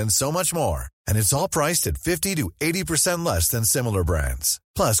bags, and so much more. And it's all priced at 50 to 80% less than similar brands.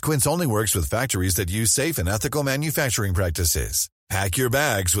 Plus, Quince only works with factories that use safe and ethical manufacturing practices. Pack your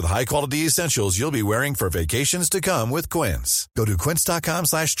bags with high-quality essentials you'll be wearing for vacations to come with Quince. Go to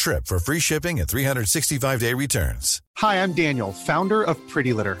quince.com/trip for free shipping and 365-day returns. Hi, I'm Daniel, founder of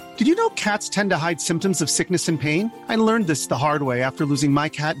Pretty Litter. Did you know cats tend to hide symptoms of sickness and pain? I learned this the hard way after losing my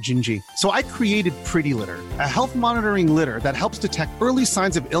cat, Gingy. So I created Pretty Litter, a health monitoring litter that helps detect early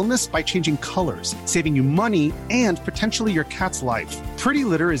signs of illness by changing colors, saving you money and potentially your cat's life. Pretty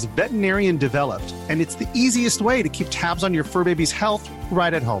Litter is veterinarian developed, and it's the easiest way to keep tabs on your fur baby's health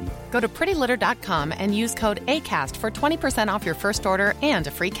right at home. Go to prettylitter.com and use code ACAST for 20% off your first order and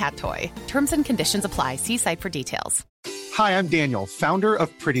a free cat toy. Terms and conditions apply. See site for details. Hi, I'm Daniel, founder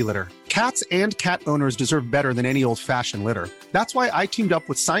of Pretty Litter. Cats and cat owners deserve better than any old-fashioned litter. That's why I teamed up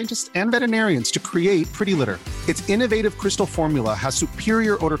with scientists and veterinarians to create Pretty Litter. Its innovative crystal formula has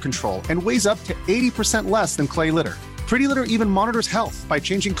superior odor control and weighs up to 80% less than clay litter. Pretty Litter even monitors health by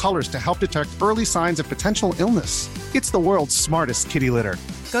changing colors to help detect early signs of potential illness. It's the world's smartest kitty litter.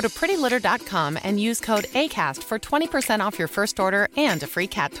 Go to prettylitter.com and use code ACAST for 20% off your first order and a free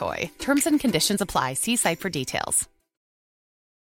cat toy. Terms and conditions apply. See site for details.